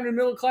is what's happening to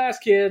middle class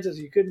kids. Is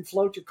you couldn't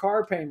float your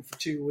car payment for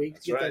 2 weeks.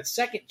 That's get right. that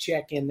second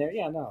check in there.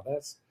 Yeah, no,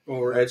 that's. Well,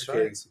 we're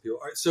educating some people.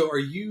 All right, so are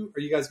you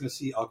guys going to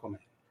see Aquaman?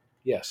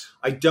 Yes.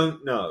 I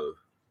don't know.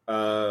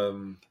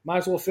 Might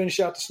as well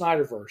finish out the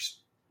Snyderverse.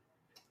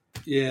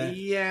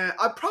 Yeah.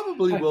 I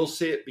probably will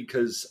see it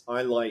because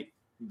I like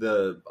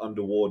the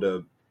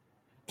underwater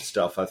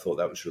stuff. I thought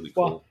that was really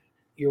cool. Well,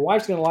 your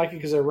wife's going to like it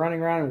because they're running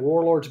around in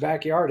Warlord's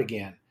backyard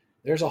again.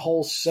 There's a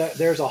whole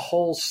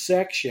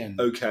section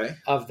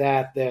of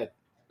that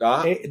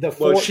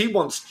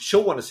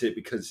she'll want to see it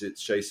because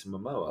it's Jason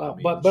Momoa.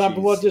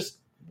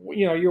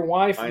 Your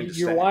wife,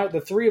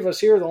 the three of us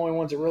here are the only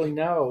ones that really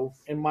know,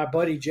 and my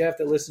buddy Jeff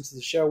that listens to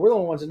the show, we're the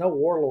only ones that know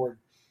Warlord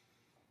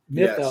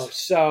mythos. Yes.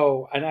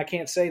 So, and I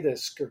can't say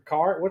this.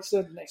 What's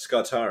the name?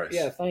 Skartaris.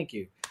 Yeah, thank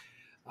you.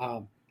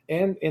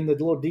 And in the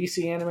little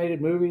DC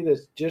animated movie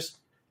that's just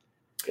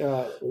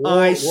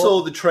I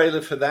saw the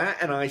trailer for that,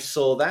 and I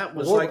saw that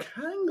was like,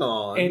 hang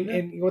on.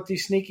 And what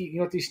these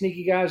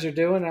sneaky guys are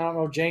doing, I don't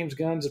know if James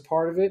Gunn's a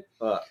part of it.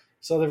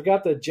 So they've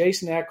got the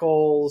Jason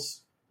Ackles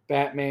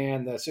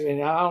Batman,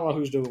 and I don't know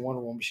who's doing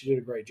Wonder Woman, but she did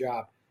a great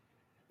job.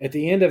 At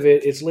the end of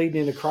it, it's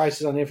leading into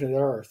Crisis on Infinite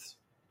Earths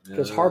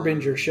because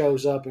Harbinger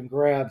shows up and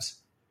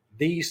grabs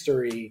these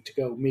three to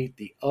go meet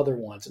the other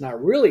ones. And I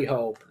really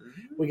hope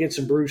we get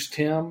some Bruce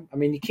Timm. I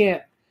mean,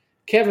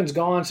 Kevin's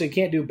gone, so you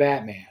can't do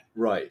Batman.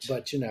 Right.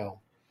 But, you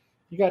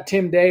got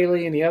Tim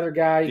Daly and the other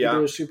guy. You can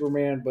do a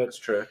Superman. But that's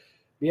true.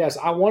 Yes,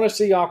 I want to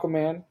see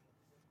Aquaman.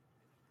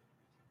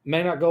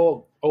 May not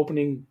go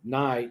opening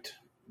night,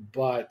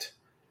 but...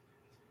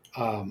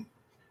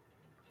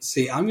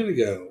 See, I'm going to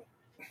go,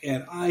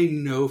 and I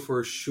know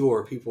for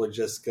sure people are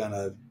just going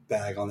to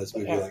bag on this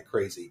movie like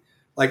crazy.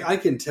 Like, I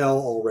can tell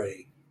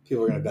already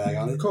people are going to bag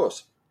on it. Of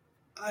course.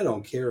 I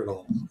don't care at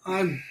all.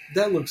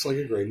 That looks like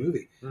a great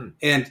movie.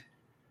 And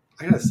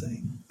I got to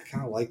say, I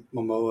kind of like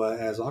Momoa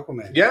as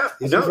Aquaman. Yeah,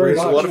 it's a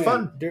lot of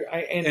fun.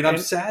 And I'm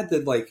sad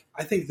that,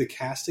 I think the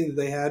casting that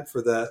they had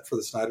for the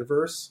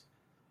Snyderverse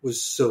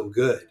was so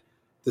good.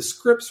 The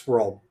scripts were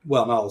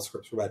not all the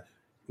scripts were bad.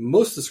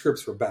 most of the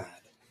scripts were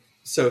bad.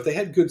 So if they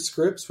had good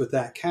scripts with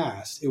that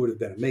cast, it would have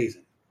been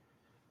amazing.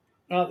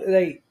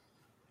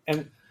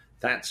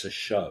 That's a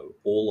show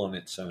all on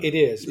its own. It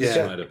is.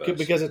 Yeah.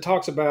 Because it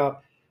talks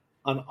about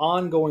an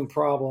ongoing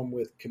problem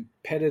with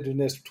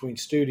competitiveness between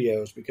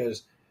studios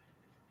because,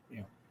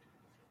 I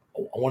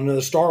want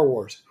another Star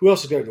Wars. Who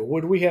else is going to do it?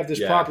 Would we have this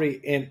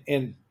property?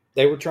 And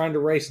they were trying to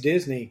race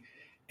Disney,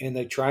 and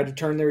they tried to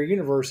turn their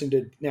universe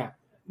into... Now,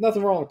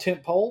 nothing wrong with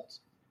tent poles.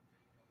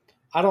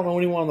 I don't know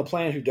anyone on the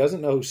planet who doesn't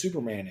know who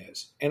Superman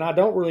is. And I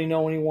don't really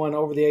know anyone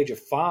over the age of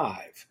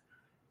 5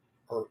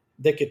 or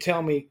that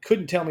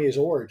couldn't tell me his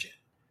origin.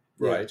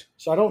 Right.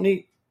 So I don't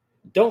need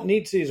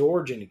to see his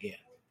origin again.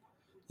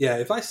 Yeah,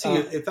 if I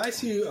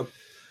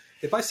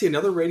see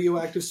another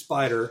radioactive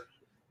spider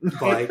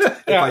bite,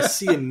 if I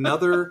see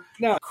another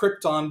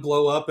Krypton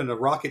blow up and a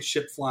rocket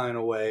ship flying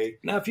away.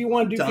 Now, if you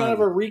want to do kind of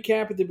a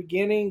recap at the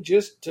beginning,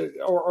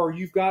 or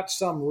you've got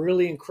some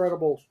really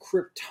incredible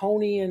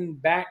Kryptonian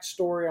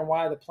backstory on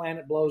why the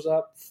planet blows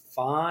up,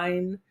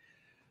 fine.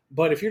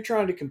 But if you're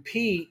trying to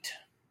compete,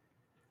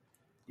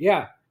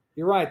 yeah,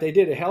 you're right. They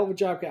did a hell of a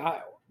job.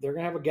 They're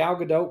going to have a Gal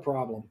Gadot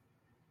problem.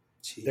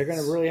 Jeez. They're going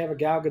to really have a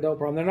Gal Gadot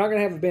problem. They're not going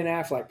to have a Ben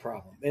Affleck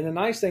problem. And the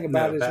nice thing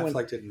about it is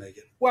Affleck didn't make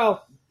it.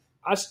 Well,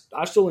 I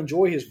still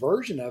enjoy his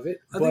version of it.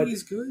 I think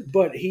he's good.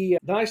 But the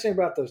nice thing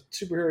about the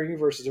superhero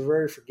universe is they're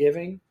very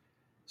forgiving.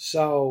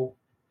 So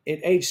at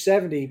age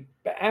 70,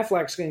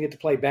 Affleck's going to get to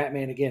play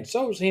Batman again.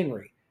 So is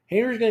Henry.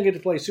 Henry's going to get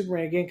to play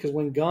Superman again because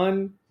when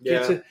Gunn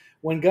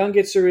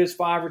gets through his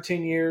 5 or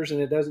 10 years and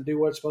it doesn't do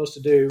what it's supposed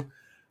to do,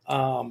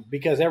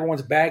 because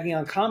everyone's bagging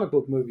on comic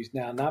book movies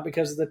now, not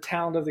because of the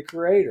talent of the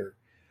creator.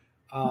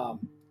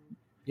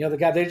 The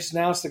guy they just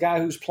announced, the guy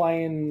who's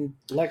playing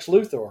Lex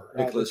Luthor,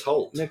 Nicholas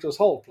Hoult. Nicholas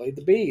Hoult played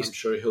the Beast. I'm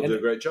sure he'll do a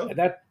great job.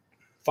 That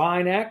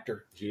fine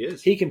actor. He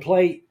is. He can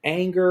play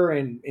anger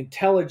and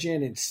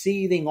intelligent and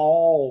seething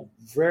all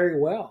very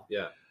well.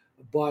 Yeah.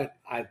 But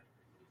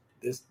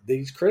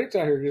these critics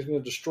out here are just going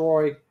to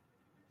destroy.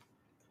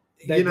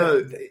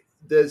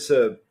 There's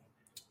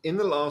in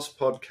the last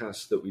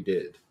podcast that we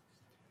did,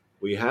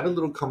 we had a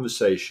little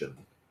conversation.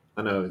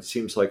 I know it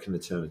seems like an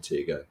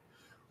eternity ago.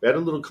 We had a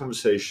little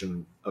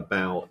conversation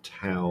about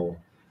how,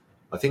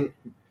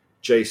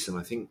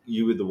 Jason,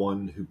 you were the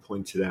one who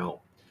pointed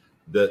out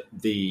that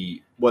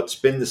what's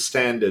been the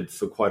standard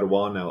for quite a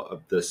while now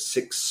of the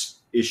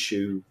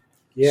 6-issue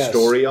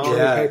story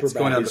arc it's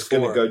going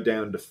to go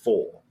down to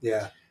 4.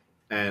 Yeah.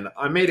 And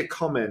I made a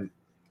comment,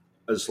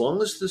 as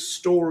long as the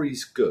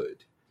story's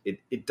good,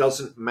 it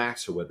doesn't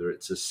matter whether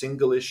it's a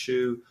single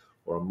issue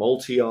or a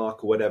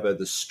multi-arc or whatever,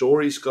 the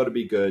story's got to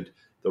be good.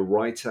 The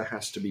writer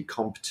has to be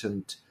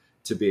competent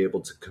to be able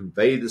to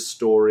convey the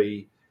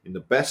story in the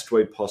best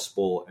way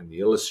possible, and the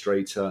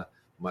illustrator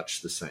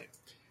much the same.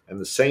 And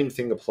the same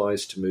thing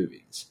applies to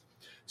movies.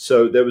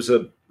 So there was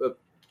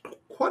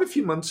quite a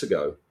few months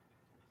ago,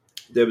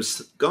 there was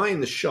a guy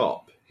in the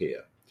shop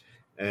here,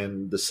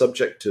 and the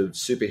subject of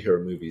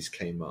superhero movies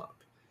came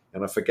up.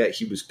 And I forget,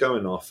 he was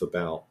going off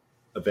about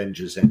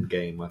Avengers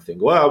Endgame, I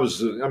think. Well,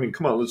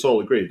 come on, let's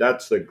all agree.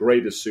 That's the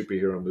greatest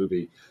superhero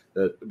movie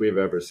that we've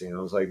ever seen.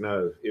 I was like,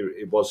 no,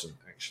 it wasn't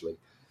actually.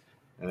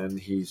 And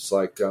he's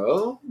like,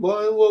 oh,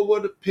 well,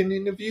 what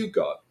opinion have you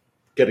got?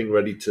 Getting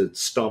ready to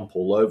stomp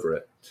all over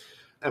it.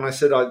 And I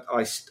said,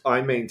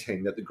 I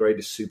maintain that the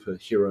greatest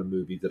superhero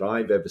movie that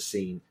I've ever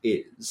seen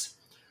is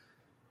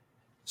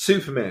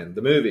Superman,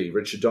 the movie,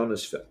 Richard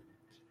Donner's film.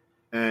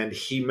 And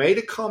he made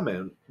a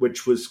comment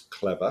which was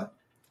clever,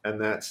 and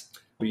that's,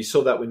 well, you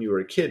saw that when you were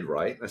a kid,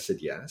 right? And I said,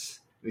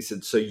 yes. And he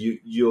said, so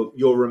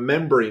you're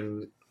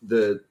remembering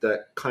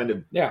that kind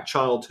of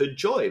childhood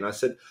joy. And I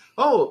said,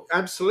 oh,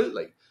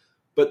 absolutely.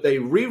 But they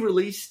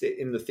re-released it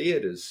in the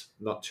theaters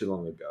not too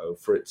long ago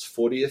for its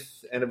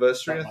 40th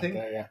anniversary, I think.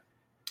 Like that, yeah.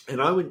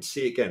 And I went to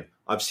see it again.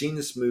 I've seen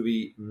this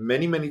movie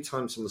many, many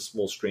times on the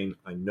small screen.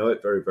 I know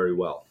it very, very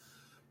well.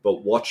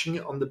 But watching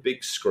it on the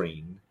big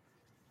screen,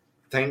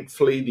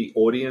 thankfully the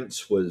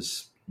audience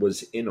was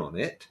in on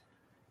it.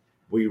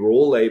 We were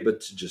all able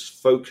to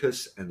just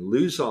focus and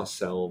lose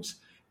ourselves.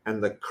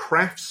 And the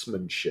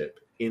craftsmanship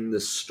in the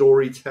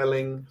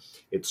storytelling,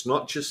 it's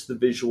not just the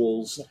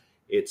visuals,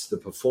 it's the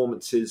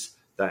performances.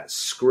 That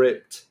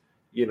script,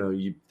 they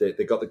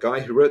got the guy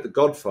who wrote The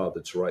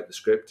Godfather to write the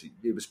script.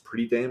 It was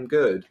pretty damn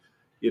good,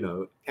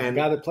 And the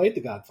guy that played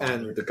The Godfather.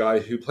 And the guy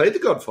who played The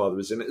Godfather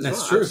was in it as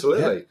well. True.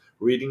 Absolutely. Yeah.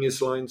 Reading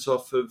his lines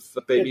off of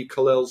Baby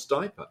Khalil's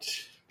diaper.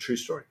 True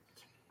story.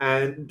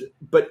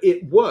 But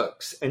it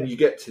works. And you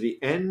get to the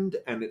end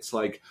and it's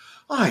like,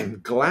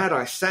 I'm glad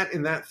I sat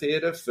in that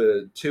theater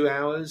for 2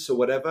 hours or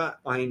whatever.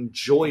 I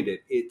enjoyed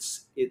it.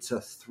 It's a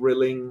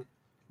thrilling,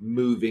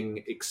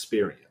 moving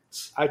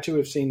experience. I too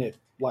have seen it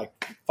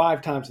like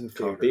 5 times in the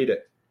theater. Can't beat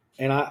it.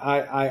 And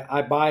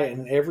I buy it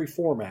in every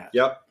format.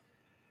 Yep.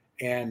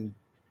 And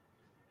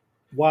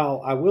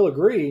while I will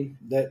agree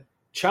that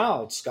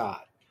Child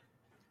Scott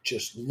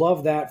just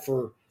loved that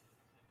for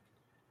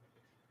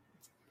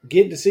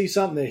getting to see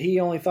something that he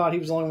only thought he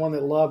was the only one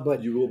that loved,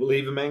 but you will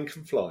believe a man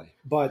can fly.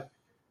 But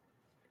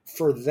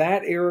for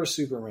that era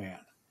Superman,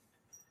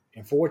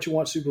 and for what you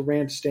want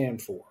Superman to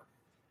stand for.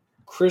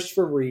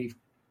 Christopher Reeve.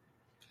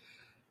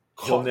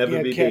 He'll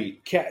never be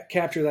beat.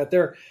 Capture that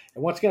there.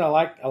 And once again, I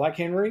like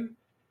Henry.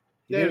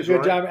 He did a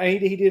good job.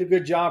 He did a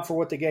good job for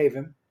what they gave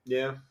him.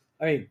 Yeah.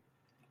 I mean,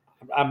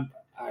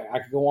 I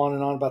could go on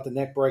and on about the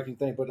neck breaking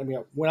thing, but I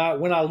mean, when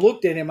I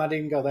looked at him, I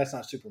didn't go, "That's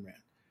not Superman."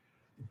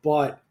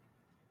 But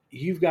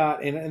you've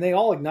got, and they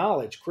all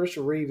acknowledge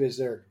Christopher Reeve is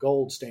their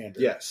gold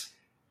standard. Yes.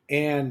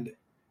 And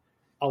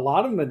a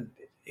lot of them,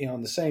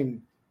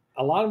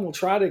 a lot of them will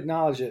try to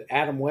acknowledge that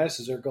Adam West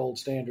is their gold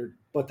standard,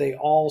 but they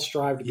all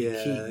strive to be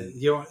Keaton.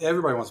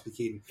 Everybody wants to be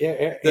Keaton.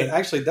 Yeah,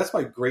 actually, that's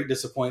my great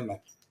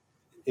disappointment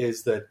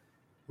is that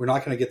we're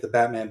not going to get the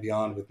Batman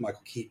Beyond with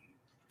Michael Keaton.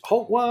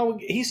 Well,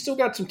 he's still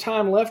got some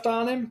time left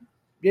on him.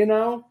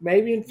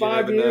 Maybe in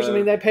 5 years. I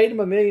mean, they paid him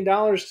 $1 million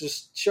to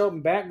show up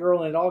in Batgirl,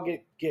 and it all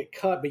get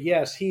cut. But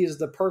yes, he is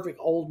the perfect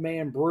old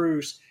man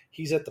Bruce.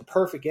 He's at the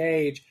perfect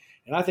age,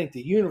 and I think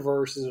the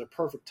universe is at a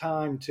perfect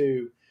time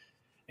to.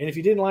 And if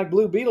you didn't like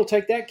Blue Beetle,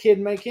 take that kid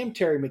and make him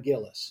Terry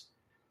McGillis.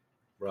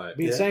 Right.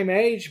 Be the same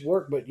age,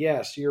 work. But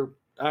yes,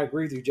 I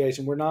agree with you,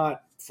 Jason. We're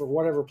not for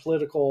whatever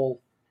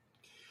political.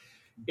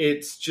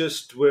 It's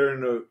just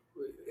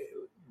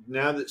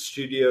now that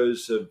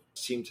studios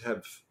seem to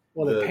have.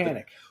 Well, they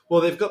panic.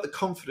 They've got the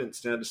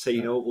confidence now to say,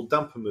 we'll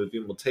dump a movie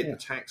and we'll take the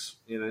tax.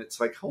 It's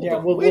like, hold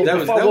on.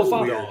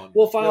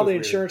 We'll file the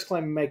insurance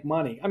claim and make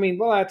money. I mean,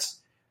 that's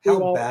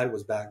how bad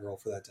was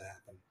Batgirl for that to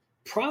happen?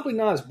 Probably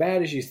not as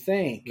bad as you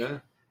think. Yeah.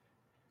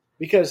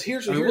 Because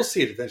we'll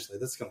see it eventually.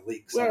 That's going to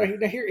leak. Well,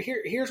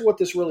 here's what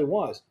this really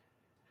was.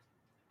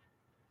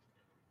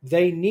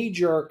 They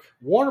knee-jerk.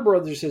 Warner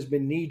Brothers has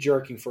been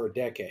knee-jerking for a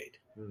decade.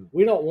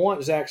 We don't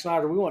want Zack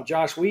Snyder. We want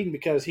Joss Whedon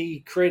because he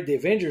created the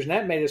Avengers, and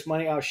that made us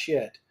money. Oh,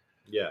 shit.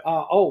 Yeah.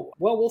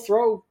 We'll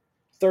throw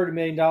 $30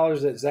 million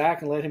at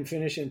Zack and let him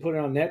finish it and put it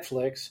on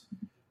Netflix.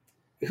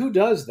 Who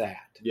does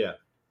that? Yeah.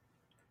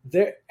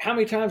 How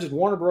many times did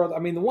Warner Brothers? I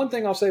mean, the one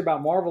thing I'll say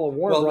about Marvel and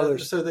Warner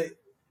Brothers.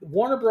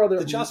 Warner Brothers.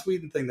 The Joss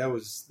Whedon thing that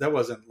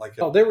wasn't like.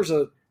 There was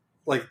a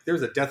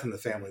death in the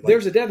family. There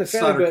was a death in the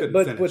family,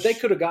 but they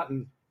could have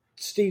gotten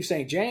Steve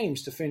St.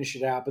 James to finish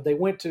it out, but they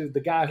went to the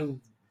guy who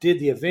did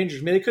the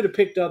Avengers. I mean, they could have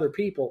picked other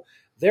people.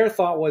 Their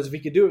thought was if he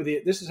could do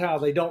it, this is how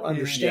they don't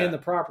understand the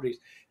properties.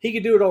 He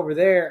could do it over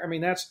there. I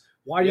mean, that's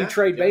why do you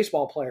trade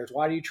baseball players?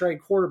 Why do you trade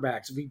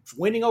quarterbacks? If he's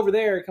winning over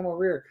there, come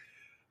over here.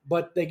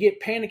 But they get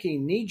panicky,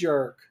 knee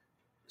jerk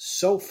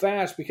so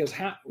fast because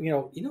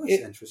what's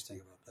interesting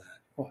about that?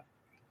 What?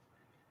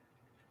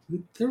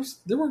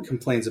 There weren't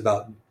complaints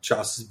about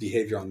Joss's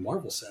behavior on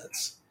Marvel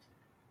sets.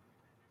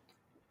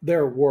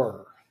 There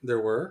were. There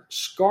were.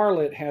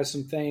 Scarlett has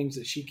some things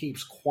that she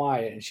keeps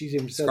quiet, and she's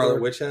even said Scarlett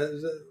Witch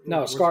has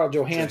no Scarlett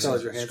Johansson.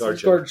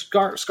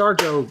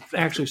 ScarJo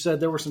actually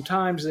said there were some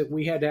times that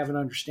we had to have an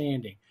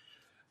understanding.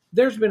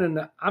 There's been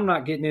I'm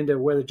not getting into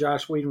whether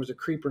Joss Whedon was a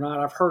creep or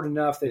not. I've heard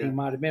enough that he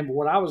might have been. But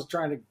what I was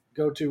trying to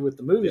go to with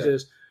the movies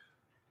is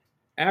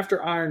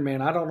after Iron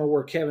Man, I don't know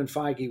where Kevin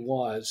Feige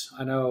was.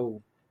 I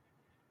know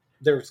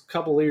there's a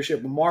couple of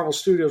leadership, but Marvel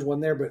Studios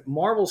wasn't there. But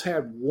Marvel's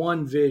had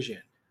one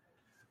vision.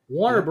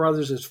 Warner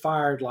Brothers has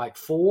fired like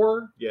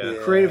 4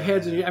 creative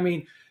heads. I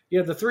mean,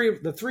 the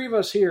three of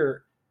us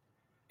here,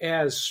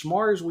 as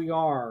smart as we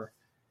are,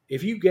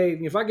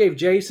 if I gave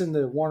Jason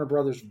the Warner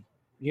Brothers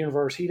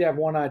universe, he'd have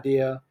one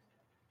idea.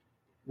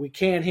 We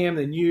can him,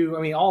 then you.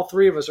 I mean, all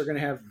three of us are going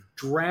to have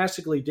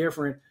drastically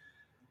different.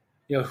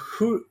 Think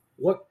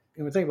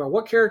about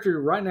what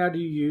character right now do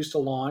you use to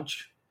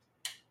launch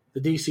the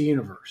DC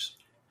universe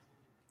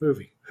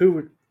movie?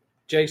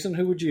 Jason?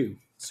 Who would you?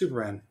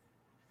 Superman.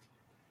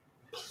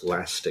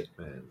 Plastic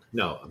Man.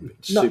 No,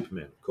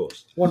 Superman, of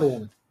course.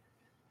 Wonder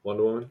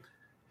Woman.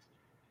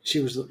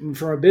 She was,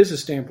 from a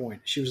business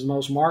standpoint, she was the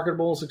most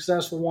marketable,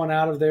 successful one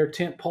out of their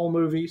tentpole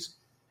movies.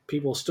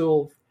 People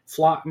still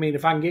flock. I mean,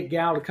 if I can get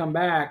Gal to come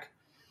back,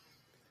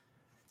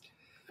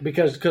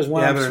 because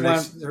when her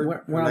next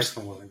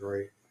one wasn't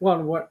great.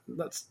 Well,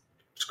 let's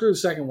screw the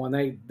second one.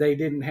 They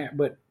didn't have,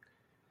 but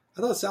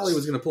I thought Sally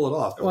was going to pull it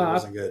off, but it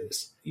wasn't good.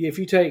 If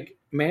you take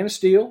Man of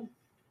Steel,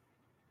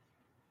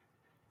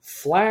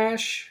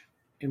 Flash,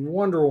 and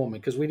Wonder Woman,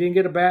 because we didn't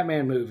get a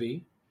Batman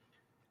movie,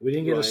 we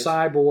didn't get a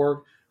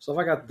Cyborg. So if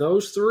I got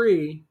those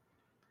three,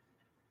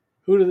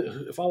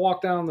 if I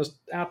walked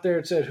out there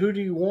and said, "Who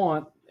do you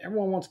want?"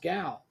 Everyone wants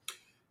Gal.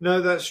 No,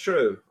 that's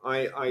true.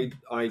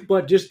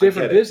 But just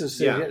different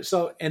businesses. Yeah.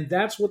 So, and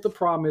that's what the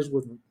problem is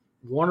with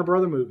Warner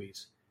Brother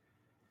movies.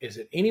 Is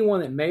that anyone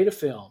that made a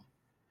film,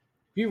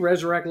 if you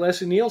resurrect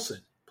Leslie Nielsen,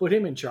 put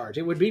him in charge,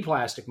 it would be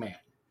Plastic Man.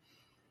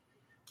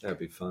 That'd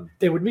be fun.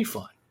 It would be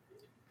fun.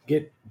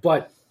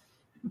 But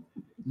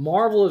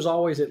Marvel is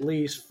always, at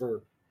least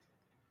for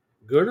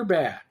good or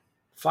bad,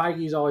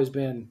 Feige's always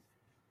been,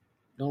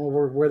 don't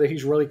know whether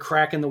he's really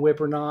cracking the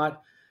whip or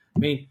not. I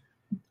mean,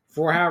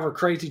 for however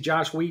crazy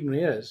Joss Whedon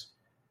is,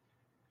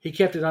 he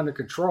kept it under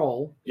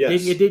control.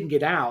 Yes. It didn't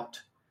get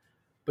out.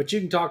 But you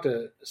can talk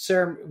to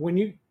Sarah, when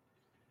you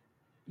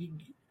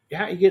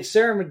get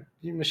Sarah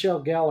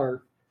Michelle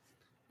Gellar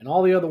and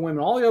all the other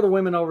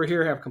women over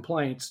here have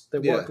complaints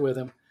that worked with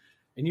him.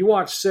 And you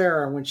watch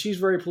Sarah, when she's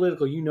very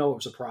political, you know it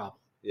was a problem.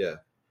 Yeah.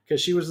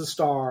 Because she was the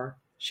star.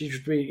 She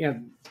should be, you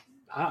know,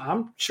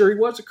 I'm sure he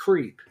was a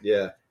creep.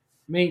 Yeah.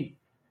 I mean,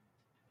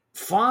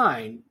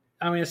 fine.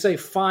 I mean, I say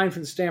fine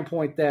from the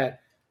standpoint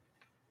that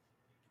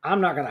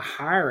I'm not going to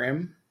hire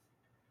him.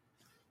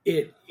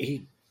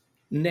 He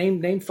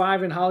named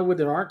 5 in Hollywood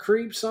that aren't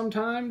creeps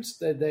sometimes.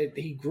 That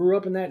he grew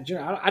up in that.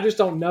 I just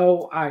don't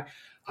know. I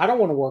don't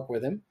want to work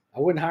with him. I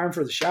wouldn't hire him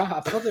for the shop.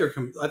 I thought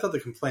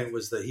the complaint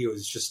was that he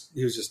was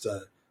just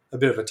a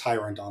bit of a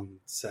tyrant on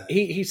set.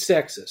 He's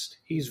sexist.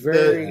 He's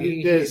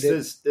very.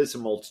 There's a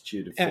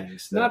multitude of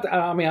things. I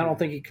don't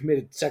think he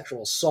committed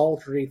sexual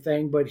assault or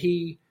anything, but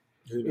he.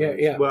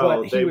 Yeah.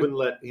 Well, they wouldn't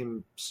let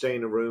him stay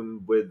in a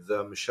room with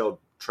Michelle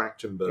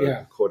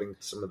Trachtenberg, according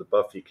to some of the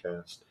Buffy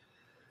cast.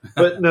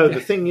 But no,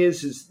 the thing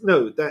is that's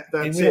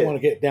and we don't want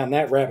to get down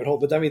that rabbit hole.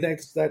 But I mean,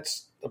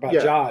 that's about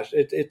Josh.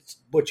 It's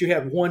but you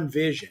have one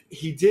vision.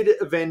 He did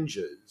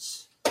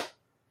Avengers,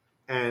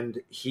 and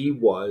he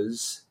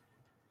was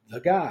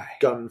the guy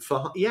gun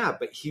for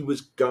but he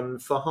was gun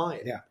for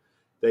hire. Yeah,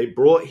 they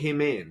brought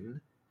him in,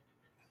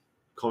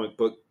 comic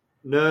book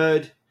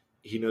nerd.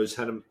 He knows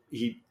how to.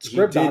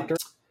 Script doctor.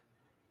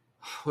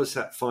 What's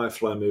that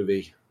Firefly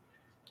movie?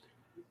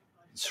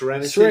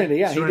 Serenity.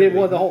 Yeah, he did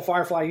the whole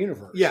Firefly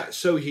universe. Yeah,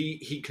 so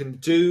he can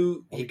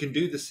do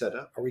the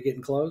setup. Are we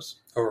getting close?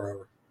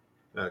 Over.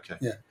 Okay.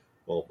 Yeah.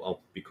 Well,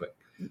 I'll be quick.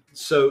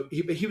 So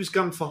he was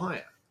gun for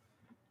hire.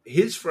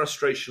 His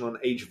frustration on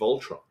Age of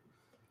Ultron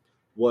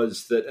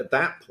was that at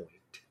that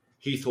point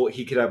he thought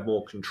he could have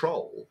more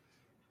control,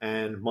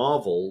 and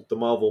the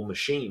Marvel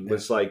machine,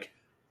 was like,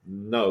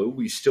 no,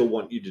 we still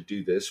want you to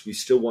do this. We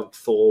still want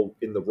Thor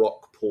in the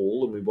rock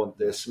pool, and we want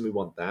this and we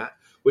want that,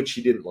 which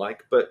he didn't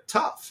like, but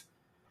tough.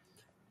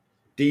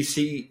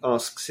 DC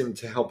asks him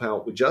to help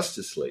out with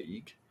Justice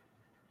League,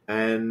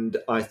 and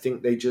I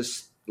think they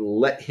just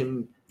let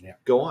him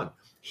go on.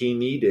 He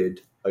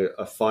needed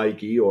a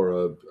Feige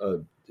or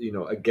a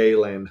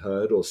Galen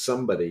Hurd or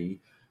somebody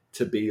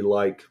to be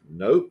like,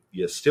 nope,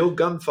 you're still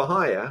gun for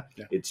hire.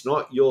 Yeah. It's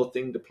not your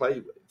thing to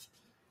play with.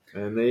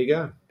 And there you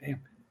go.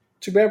 Damn.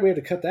 Too bad we had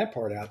to cut that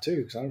part out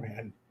too, because I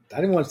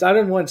didn't want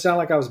to sound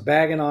like I was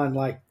bagging on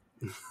like.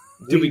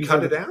 Did we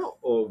cut it out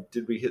or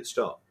did we hit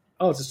stop?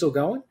 Oh, is it still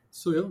going?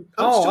 Still going.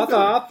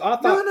 I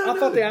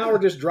thought the hour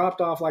just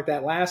dropped off like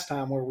that last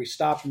time where we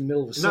stopped in the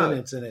middle of a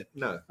sentence in it.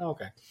 No.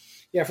 Okay.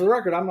 Yeah, for the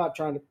record, I'm not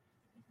trying to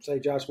say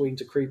Joss Whedon's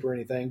a creep or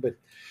anything, but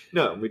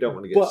no, we don't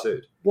want to get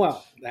sued.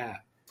 Well,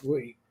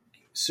 we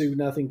sue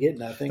nothing, get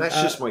nothing.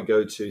 That's just my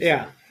go-to thing.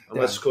 Yeah.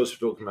 Unless, of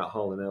course, we're talking about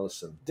Harlan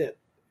Ellison.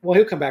 Well,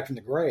 he'll come back from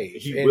the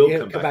grave. He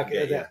will come back.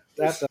 Yeah.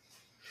 That's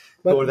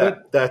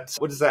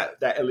what is that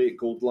Elliot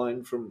Gould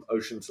line from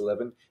Ocean's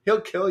 11? He'll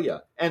kill you,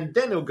 and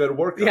then he'll go to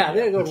work on you. Yeah,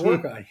 then he'll go to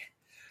work on you.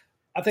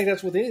 I think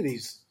that's with any of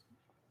these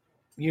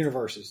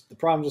universes. The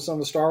problems with some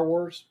of the Star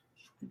Wars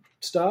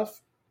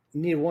stuff,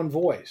 you need one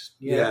voice.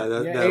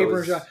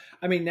 Abrams.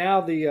 I mean,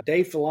 now the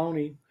Dave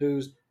Filoni,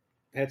 who's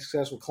had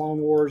success with Clone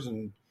Wars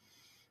and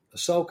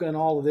Ahsoka and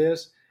all of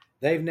this,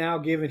 they've now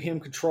given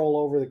him control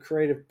over the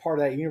creative part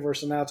of that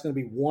universe, and now it's going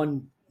to be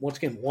one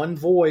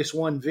voice,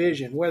 one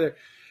vision.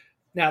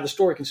 Now the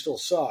story can still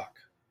suck,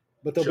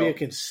 but there'll be a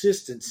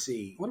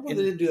consistency. What about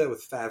they didn't do that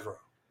with Favreau?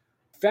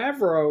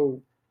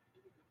 Favreau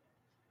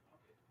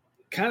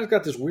kind of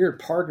got this weird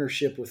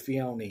partnership with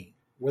Filoni,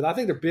 where I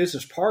think they're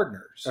business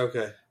partners.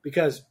 Okay.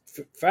 Because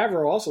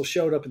Favreau also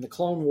showed up in the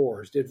Clone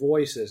Wars, did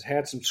voices,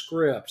 had some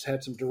scripts,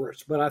 had some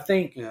directs. But I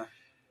think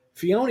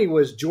Filoni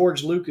was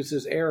George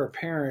Lucas's heir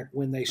apparent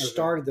when they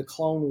started the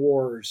Clone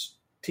Wars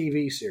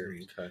TV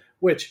series,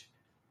 which,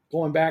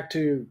 going back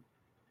to,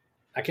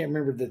 I can't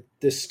remember that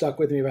this stuck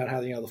with me about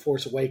how, The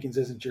Force Awakens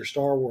isn't your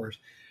Star Wars.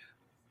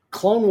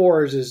 Clone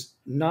Wars is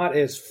not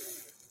as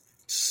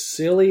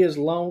silly as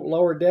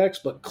Lower Decks,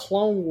 but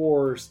Clone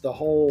Wars, the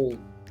whole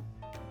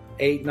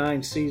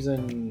 8-9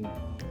 season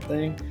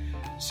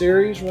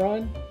series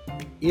run,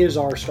 is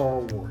our Star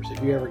Wars.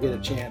 If you ever get a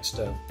chance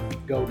to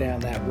go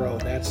down that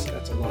road, that's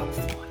a lot of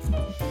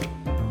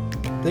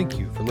fun. Thank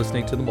you for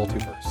listening to the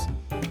Multiverse.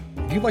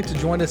 If you'd like to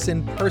join us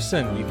in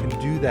person, you can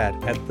do that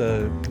at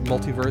the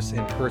Multiverse in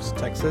Hearst,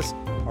 Texas,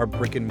 our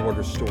brick and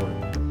mortar store.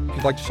 If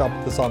you'd like to shop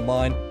with us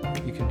online,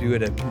 you can do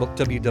it at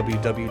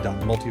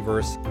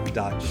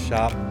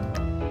www.multiverse.shop.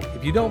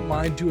 If you don't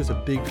mind, do us a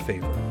big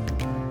favor.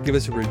 Give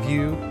us a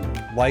review,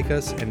 like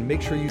us, and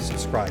make sure you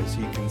subscribe so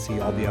you can see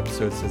all the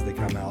episodes as they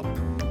come out.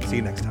 See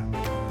you next time.